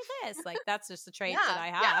like, look at this. Like, that's just a trait that I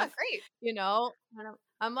have. Yeah, great.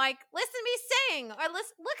 I'm like, listen to me sing, or look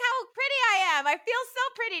how pretty I am. I feel so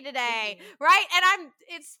pretty today. Right. And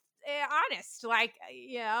it's honest, like,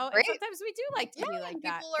 and sometimes we do like to be like people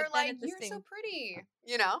that. People are like, you're so pretty,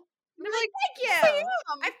 And I'm like, thank you.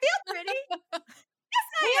 I feel pretty. Yes,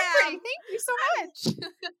 I am. Pretty. Thank you so much.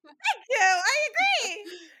 Thank you. I agree.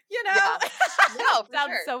 No,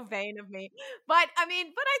 sounds so vain of me. But I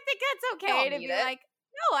think that's okay to be like,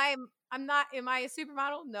 no, I'm not. Am I a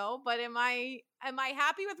supermodel? No, but am I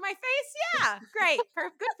happy with my face? Yeah, great.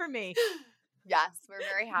 Good for me. Yes, we're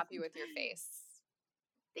very happy with your face.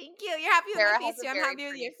 Thank you. You're happy with my face too. I'm happy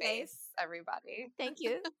with your face. Everybody. Thank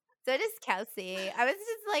you. So does Kelsey. I was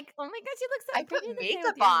just like, oh my God, she looks so pretty. I put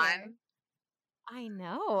makeup on. I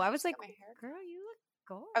know. I was like, girl, you look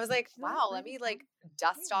gorgeous. I was like, wow, let me like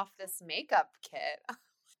dust off this makeup kit.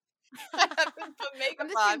 I haven't put makeup I'm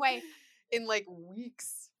the on same way. in like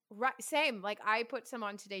weeks. Right, same. Like I put some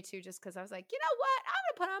on today too, just because I was like, you know what, I'm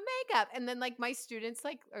gonna put on makeup, and then like my students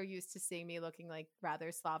like are used to seeing me looking like rather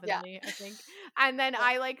Yeah. slovenly, I think, and then Yeah.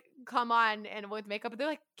 I like come on and with makeup, and they're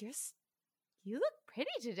like, you look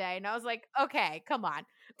pretty today, and I was like, okay, come on.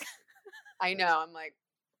 I know. I'm like,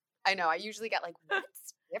 I know. I usually get like,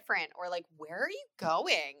 what's different? Or like, where are you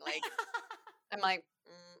going? Like, I'm like,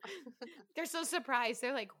 They're so surprised.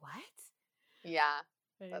 They're like, what? yeah,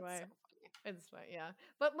 that's Anyway, so funny. it's fine, yeah.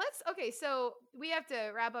 But okay, so we have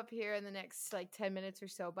to wrap up here in the next like 10 minutes or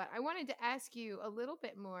so, but I wanted to ask you a little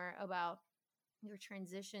bit more about your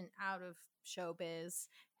transition out of showbiz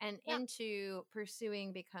and Yeah. into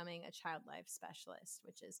pursuing becoming a child life specialist,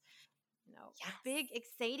 which is, a Yes. big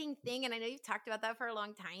exciting thing. And I know you've talked about that for a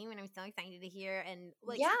long time, and I'm so excited to hear. And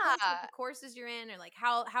like, Yeah. tell us what the courses you're in, or like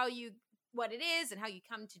what it is and how you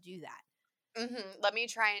come to do that. Let me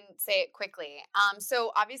try and say it quickly.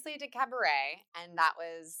 So obviously I did cabaret, and that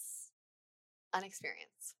was an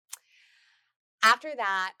experience. After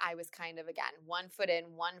that, I was kind of, again, 1 foot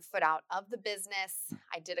in, 1 foot out of the business.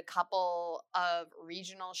 I did a couple of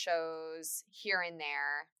regional shows here and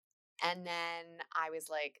there. And then I was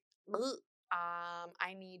like,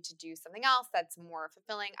 I need to do something else that's more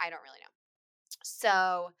fulfilling. I don't really know.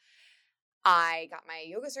 So I got my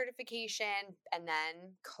yoga certification, and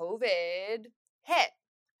then COVID hit.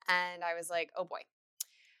 And I was like, oh boy.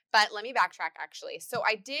 But let me backtrack actually. So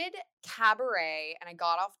I did cabaret and I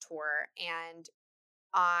got off tour, and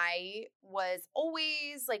I was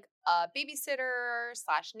always like a babysitter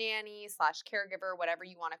 / nanny / caregiver, whatever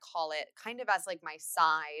you want to call it, kind of as like my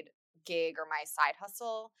side gig or my side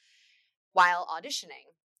hustle while auditioning.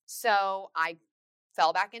 So I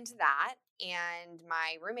fell back into that. And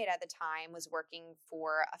my roommate at the time was working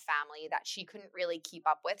for a family that she couldn't really keep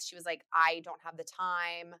up with. She was like, I don't have the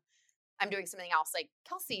time. I'm doing something else. Like,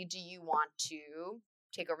 Kelsey, do you want to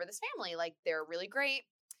take over this family? Like, they're really great.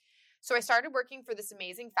 So I started working for this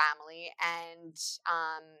amazing family, and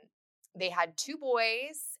they had 2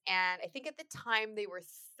 boys. And I think at the time they were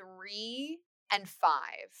 3 and 5,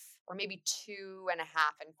 or maybe 2.5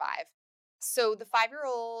 and 5. So the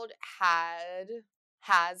 5-year-old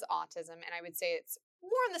has autism, and I would say it's more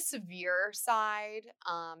on the severe side,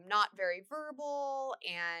 not very verbal,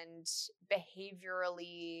 and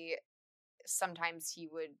behaviorally, sometimes he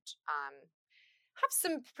would have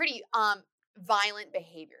some pretty violent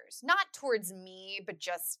behaviors, not towards me, but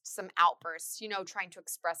just some outbursts, trying to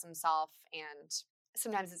express himself, and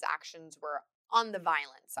sometimes his actions were on the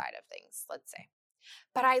violent side of things, let's say.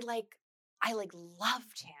 But I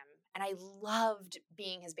loved him, and I loved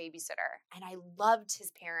being his babysitter, and I loved his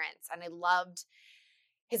parents, and I loved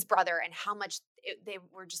his brother, and how much they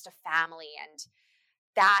were just a family. And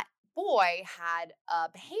that boy had a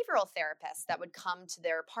behavioral therapist that would come to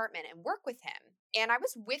their apartment and work with him. And I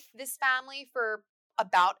was with this family for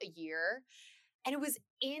about a year, and it was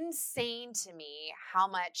insane to me how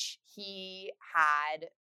much he had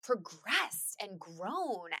progressed and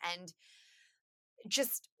grown and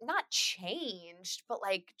just not changed, but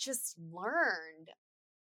like just learned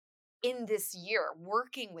in this year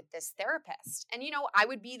working with this therapist. And, I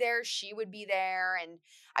would be there, she would be there, and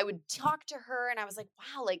I would talk to her. And I was like,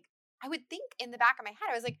 wow, like I would think in the back of my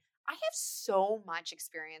head, I was like, I have so much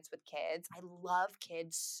experience with kids. I love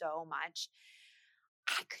kids so much.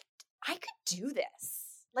 I could do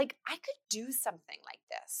this. Like I could do something like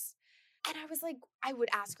this. And I was like, I would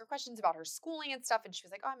ask her questions about her schooling and stuff. And she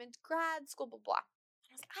was like, oh, I'm in grad school, blah, blah.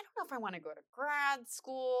 I was like, I don't know if I want to go to grad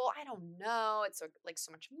school. I don't know. It's like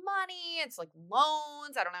so much money. It's like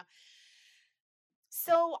loans. I don't know.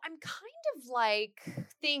 So I'm kind of like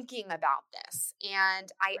thinking about this.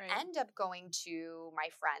 And I end up going to my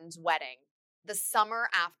friend's wedding the summer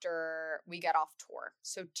after we get off tour.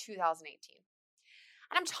 So 2018.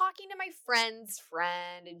 And I'm talking to my friend's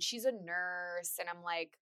friend, and she's a nurse. And I'm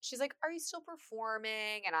like, she's like, are you still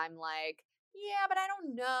performing? And I'm like, yeah, but I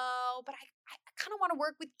don't know. But I kind of want to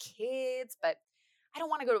work with kids, but I don't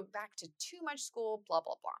want to go back to too much school, blah,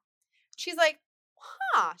 blah, blah. She's like,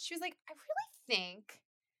 she was like, I really think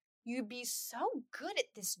you'd be so good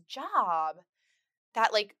at this job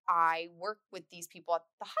that like I work with these people at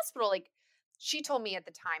the hospital. Like she told me at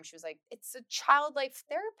the time, she was like, it's a child life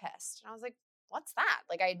therapist. And I was like, what's that?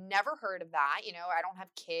 Like I'd never heard of that. I don't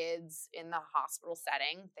have kids in the hospital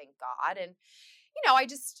setting, thank God. And,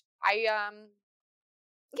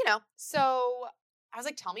 so I was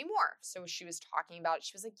like, tell me more. So she was talking about it.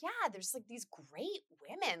 She was like, yeah, there's like these great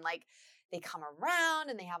women, like they come around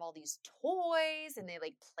and they have all these toys and they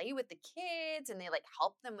like play with the kids and they like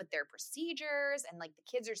help them with their procedures. And like the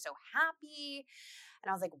kids are so happy. And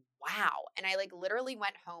I was like, wow. And I like literally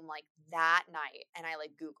went home like that night and I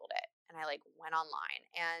like Googled it and I like went online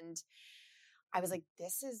and I was like,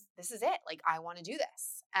 this is it. Like, I want to do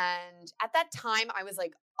this. And at that time, I was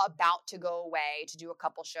like about to go away to do a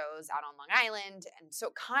couple shows out on Long Island. And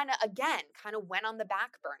so kind of went on the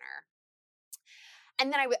back burner.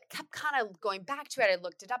 And then I kept kind of going back to it. I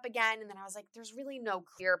looked it up again. And then I was like, there's really no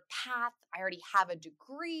clear path. I already have a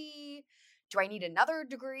degree. Do I need another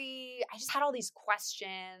degree? I just had all these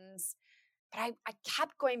questions, but I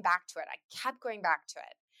kept going back to it.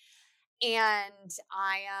 And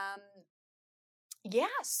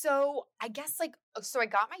so I guess so I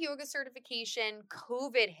got my yoga certification,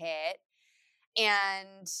 COVID hit,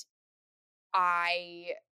 and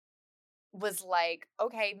I was like,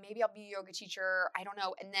 okay, maybe I'll be a yoga teacher. I don't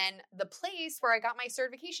know. And then the place where I got my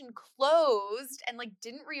certification closed and like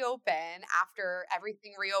didn't reopen after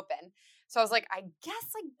everything reopened. So I was like, I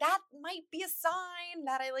guess like that might be a sign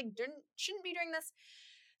that I like shouldn't be doing this.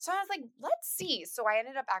 So I was like, let's see. So I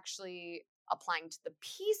ended up actually applying to the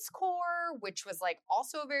Peace Corps, which was like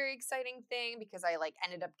also a very exciting thing because I like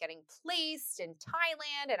ended up getting placed in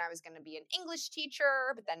Thailand and I was going to be an English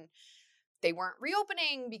teacher, but then they weren't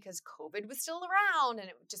reopening because COVID was still around and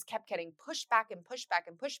it just kept getting pushed back and pushed back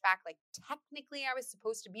and pushed back. Like technically I was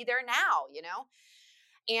supposed to be there now, you know?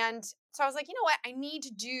 And so I was like, you know what? I need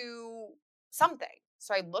to do something.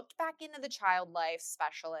 So I looked back into the child life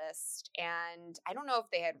specialist and I don't know if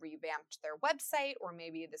they had revamped their website or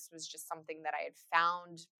maybe this was just something that I had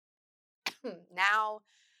found now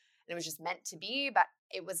and it was just meant to be, but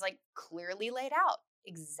it was like clearly laid out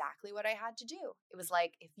exactly what I had to do. It was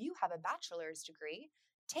like, if you have a bachelor's degree,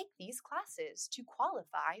 take these classes to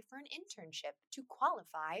qualify for an internship, to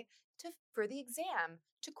qualify for the exam,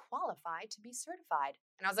 to qualify to be certified.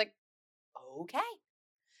 And I was like, okay.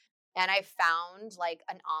 And I found like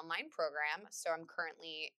an online program. So I'm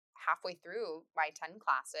currently halfway through my 10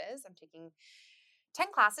 classes. I'm taking 10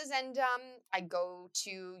 classes and I go to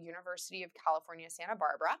University of California, Santa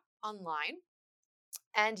Barbara online.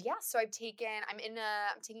 And so I'm taking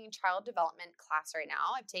a child development class right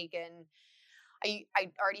now.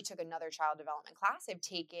 I already took another child development class. I've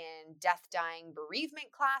taken death, dying,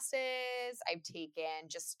 bereavement classes. I've taken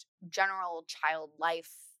just general child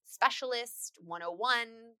life specialist 101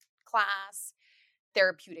 class,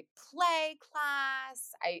 therapeutic play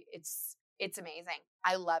class. It's amazing.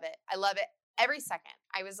 I love it. I love it every second.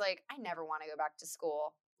 I was like, I never want to go back to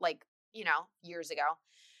school, like, years ago.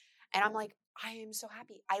 And I'm like, I am so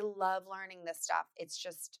happy. I love learning this stuff. It's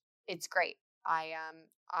great.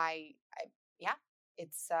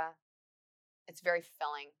 It's very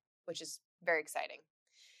filling, which is very exciting.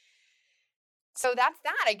 So that's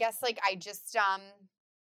that. I guess like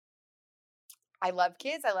I love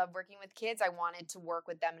kids. I love working with kids. I wanted to work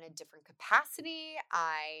with them in a different capacity.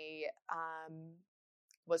 I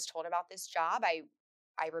was told about this job.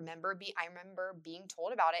 I remember being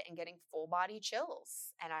told about it and getting full body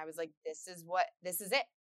chills. And I was like, this is it.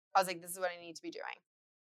 I was like, this is what I need to be doing.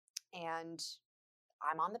 And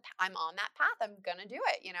I'm on that path. I'm going to do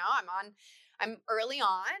it. I'm early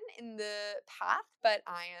on in the path, but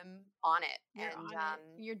I am on it.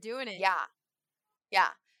 You're doing it. Yeah. Yeah.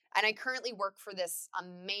 And I currently work for this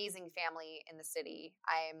amazing family in the city.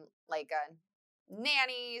 I'm like a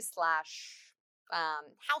nanny /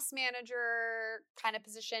 house manager kind of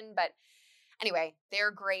position. But anyway,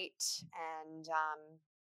 they're great. And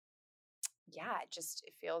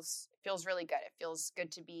it feels really good. It feels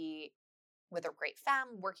good to be with a great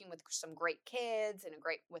family, working with some great kids and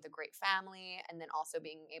with a great family, and then also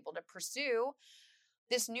being able to pursue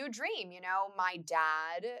this new dream. My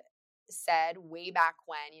dad said way back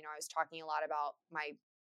when, I was talking a lot about my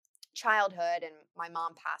childhood and my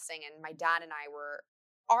mom passing, and my dad and I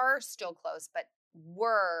are still close, but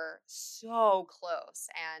were so close.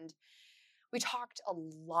 And we talked a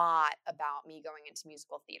lot about me going into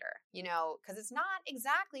musical theater, because it's not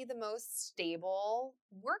exactly the most stable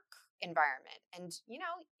work environment. And,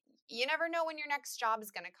 you never know when your next job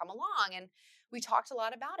is going to come along. And we talked a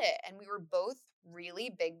lot about it. And we were both really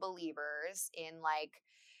big believers in like,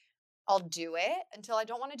 I'll do it until I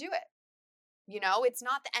don't want to do it. It's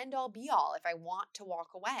not the end all be all. If I want to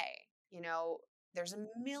walk away, there's a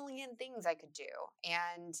million things I could do.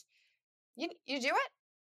 And you do it,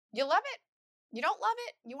 you love it. You don't love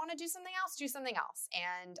it, you want to do something else.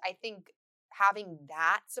 And I think having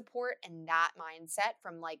that support and that mindset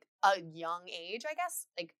from like a young age, I guess,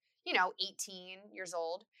 like, 18 years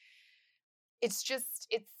old, it's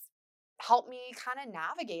helped me kind of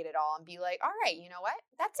navigate it all and be like, all right, you know what?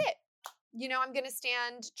 That's it. I'm going to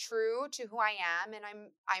stand true to who I am. And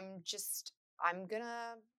I'm going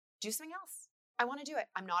to do something else. I want to do it.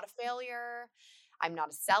 I'm not a failure. I'm not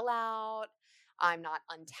a sellout. I'm not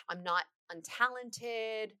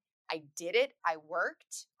untalented. I did it. I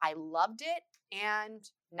worked. I loved it. And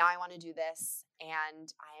now I want to do this.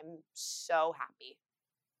 And I am so happy.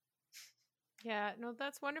 Yeah, no,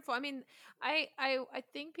 that's wonderful. I mean, I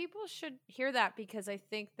think people should hear that, because I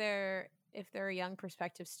think if they're a young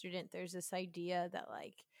prospective student, there's this idea that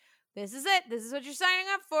like, this is it. This is what you're signing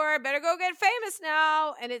up for. Better go get famous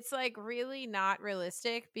now. And it's like really not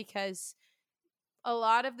realistic, because a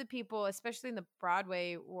lot of the people, especially in the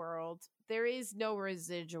Broadway world, there is no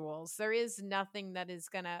residuals. There is nothing that is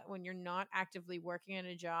gonna, when you're not actively working in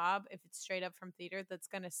a job, if it's straight up from theater, that's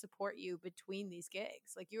gonna support you between these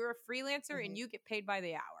gigs. Like, you're a freelancer and you get paid by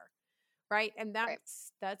the hour, right? And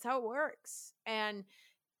that's how it works. And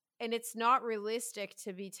it's not realistic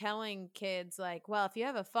to be telling kids like, well, if you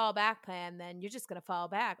have a fallback plan, then you're just gonna fall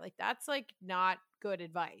back. Like, that's like not good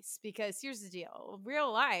advice, because here's the deal: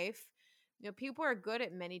 real life, people are good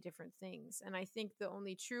at many different things. And I think the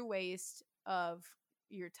only true waste of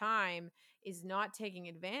your time is not taking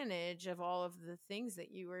advantage of all of the things that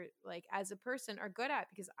you were like, as a person, are good at.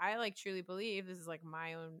 Because I like truly believe, this is like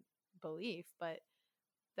my own belief, but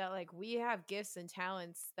that like we have gifts and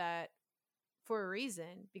talents that for a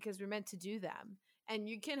reason, because we're meant to do them. And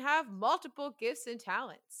you can have multiple gifts and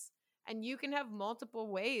talents, and you can have multiple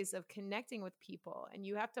ways of connecting with people, and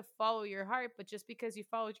you have to follow your heart. But just because you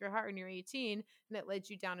followed your heart when you're 18 and it led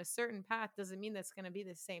you down a certain path doesn't mean that's going to be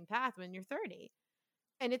the same path when you're 30.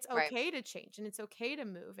 And it's okay to change, and it's okay to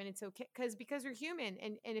move, and it's okay because you're human.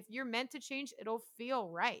 And if you're meant to change, it'll feel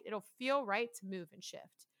right. It'll feel right to move and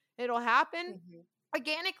shift. It'll happen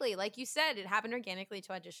organically. Like you said, it happened organically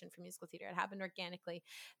to audition for musical theater. It happened organically.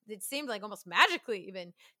 It seemed like almost magically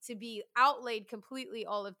even to be outlaid completely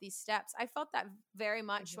all of these steps. I felt that very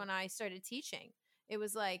much when I started teaching. It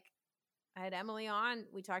was like, I had Emily on.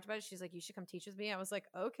 We talked about it. She's like, you should come teach with me. I was like,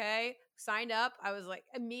 okay. Signed up. I was like,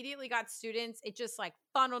 immediately got students. It just like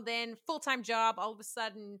funneled in, full-time job. All of a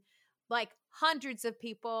sudden, like hundreds of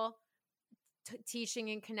people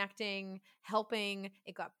teaching and connecting, helping.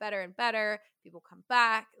 It got better and better. People come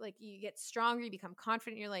back. Like, you get stronger. You become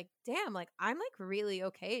confident. You're like, damn, like I'm like really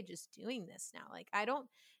okay just doing this now. Like, I don't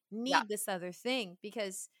need this other thing.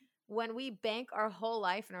 Because when we bank our whole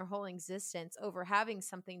life and our whole existence over having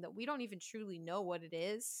something that we don't even truly know what it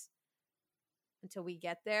is until we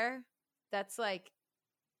get there, that's like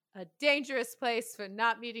a dangerous place for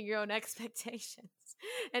not meeting your own expectations.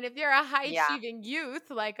 And if you're a high achieving youth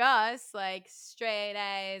like us, like straight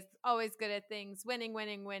A's, always good at things,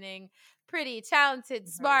 winning, pretty talented,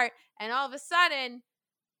 smart, and all of a sudden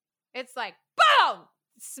it's like, boom,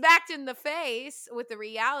 smacked in the face with the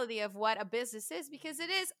reality of what a business is, because it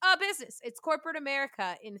is a business. It's corporate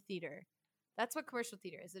America in theater. That's what commercial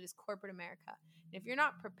theater is. It is corporate America. And if you're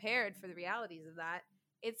not prepared for the realities of that,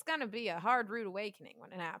 it's going to be a hard rude awakening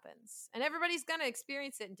when it happens. And everybody's going to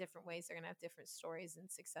experience it in different ways. They're going to have different stories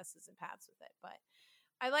and successes and paths with it. But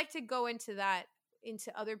I like to go into that,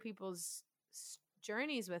 into other people's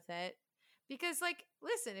journeys with it. Because, like,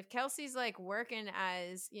 listen, if Kelsey's, like, working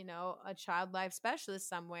as, a child life specialist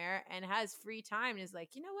somewhere and has free time and is like,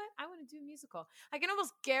 you know what, I want to do a musical, I can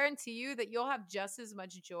almost guarantee you that you'll have just as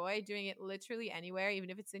much joy doing it literally anywhere, even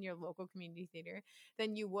if it's in your local community theater,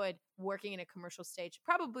 than you would working in a commercial stage.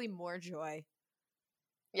 Probably more joy.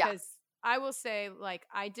 Yeah. Because I will say, like,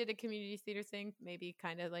 I did a community theater thing, maybe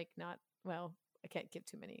kind of like not, well, I can't give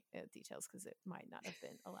too many details because it might not have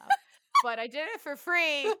been allowed. But I did it for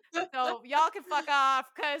free, so y'all can fuck off,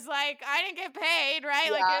 because like I didn't get paid,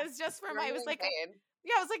 right? Like it was just for my, it was like, it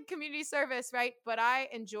was like community service, right? But I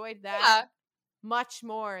enjoyed that much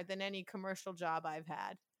more than any commercial job I've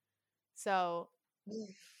had. So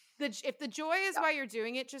if the joy is why you're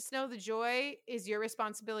doing it, just know the joy is your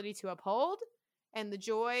responsibility to uphold, and the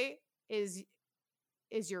joy is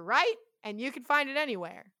your right, and you can find it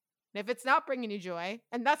anywhere. And if it's not bringing you joy,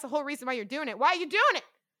 and that's the whole reason why you're doing it, why are you doing it?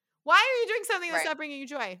 Why are you doing something that's not bringing you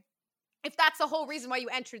joy? If that's the whole reason why you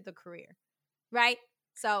entered the career, right?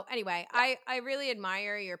 So anyway, I really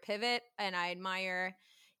admire your pivot, and I admire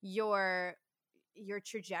your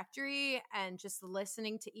trajectory, and just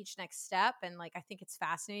listening to each next step. And like, I think it's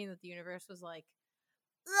fascinating that the universe was like,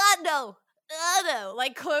 no,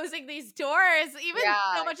 like closing these doors, even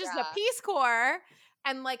so much as the Peace Corps,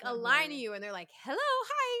 and like aligning you, and they're like, hello,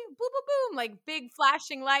 hi, boom, boom, boom, like big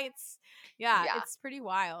flashing lights. Yeah, it's pretty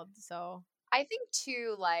wild. So I think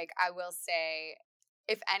too, like, I will say,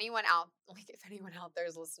 if anyone out there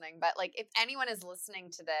is listening, but like if anyone is listening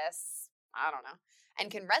to this, I don't know, and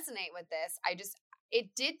can resonate with this, it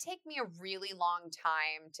did take me a really long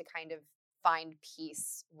time to kind of find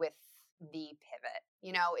peace with the pivot.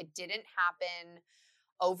 You know, it didn't happen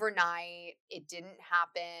overnight. It didn't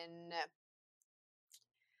happen.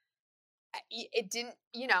 It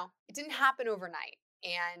didn't happen overnight.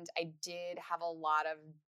 And I did have a lot of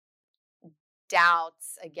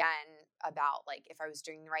doubts again about like if I was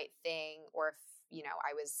doing the right thing or if,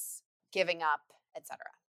 I was giving up, etc.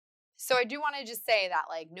 So I do want to just say that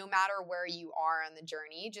like no matter where you are on the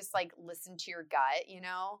journey, just like listen to your gut,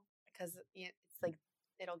 because it's like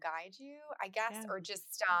it'll guide you, I guess, or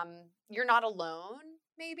just you're not alone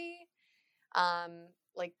maybe.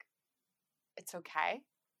 Like it's okay.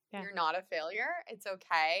 Yeah. You're not a failure. It's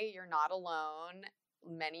okay. You're not alone.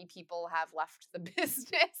 Many people have left the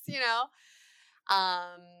business,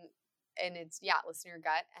 and it's, listen to your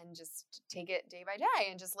gut and just take it day by day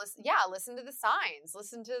and just listen to the signs,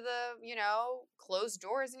 listen to the, closed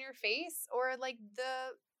doors in your face or like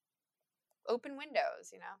the open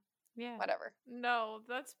windows, Yeah. Whatever. No,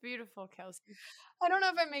 that's beautiful, Kelsey. I don't know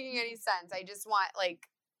if I'm making any sense. I just want like,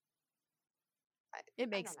 it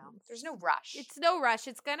makes sense. There's no rush. It's no rush.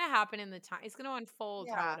 It's going to happen in the time. It's going to unfold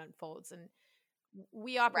how it unfolds. And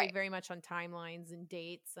we operate very much on timelines and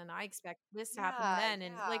dates. And I expect this to happen then.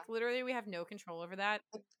 And like literally we have no control over that.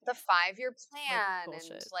 The 5-year plan and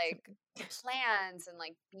like the plans and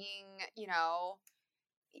like being,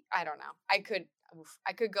 I don't know. I could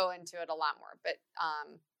go into it a lot more, but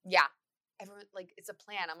everyone like it's a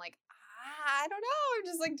plan. I'm like, I don't know. I'm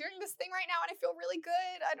just like doing this thing right now and I feel really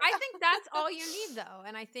good. I think that's all you need though.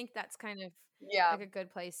 And I think that's kind of like a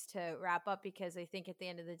good place to wrap up because I think at the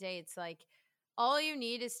end of the day, it's like all you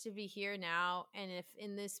need is to be here now. And if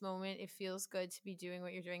in this moment it feels good to be doing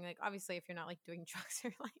what you're doing, like obviously if you're not like doing drugs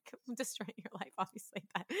or like destroying your life, obviously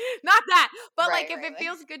not that, but like if it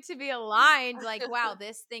feels good to be aligned, like, wow,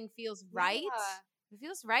 this thing feels right. If it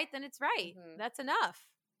feels right, then it's right. Mm-hmm. That's enough.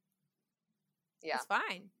 Yeah. It's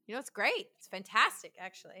fine. It's great. It's fantastic,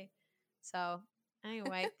 actually. So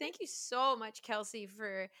anyway, thank you so much, Kelsey,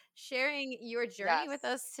 for sharing your journey with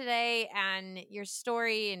us today and your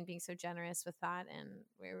story and being so generous with that. And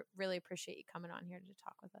we really appreciate you coming on here to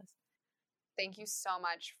talk with us. Thank you so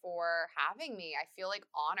much for having me. I feel like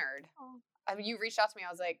honored. Oh. I mean, you reached out to me. I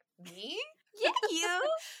was like, me? Yeah, you.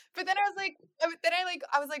 But then I was like,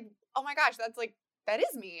 oh my gosh, that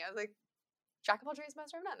is me. I was like, Jack of all trades,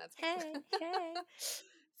 master of none. That's hey.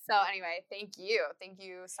 So anyway, thank you. Thank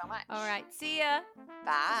you so much. All right. See ya.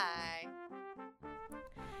 Bye.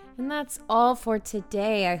 And that's all for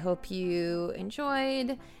today. I hope you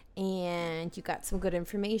enjoyed and you got some good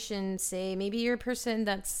information. Say maybe you're a person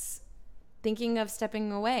that's thinking of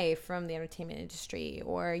stepping away from the entertainment industry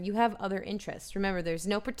or you have other interests. Remember, there's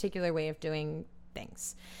no particular way of doing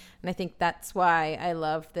things. And I think that's why I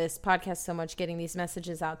love this podcast so much, getting these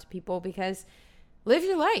messages out to people, because live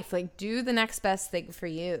your life. Like, do the next best thing for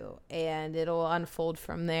you, and it'll unfold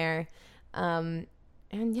from there. And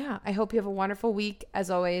yeah, I hope you have a wonderful week.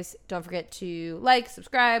 As always, don't forget to like,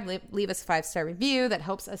 subscribe, leave us a 5-star review. That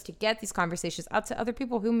helps us to get these conversations out to other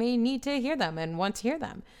people who may need to hear them and want to hear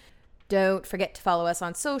them. Don't forget to follow us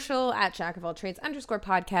on social at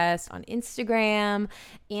jackofalltrades_podcast on Instagram.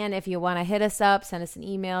 And if you want to hit us up, send us an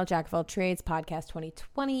email,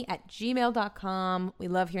 jackofalltradespodcast2020@gmail.com. We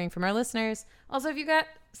love hearing from our listeners. Also, if you got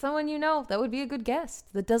someone that would be a good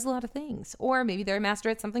guest that does a lot of things, or maybe they're a master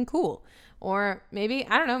at something cool, or maybe,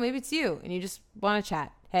 I don't know, maybe it's you and you just want to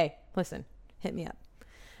chat. Hey, listen, hit me up.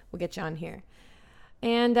 We'll get you on here.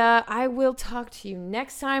 And I will talk to you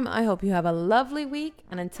next time. I hope you have a lovely week.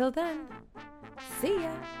 And until then, see ya.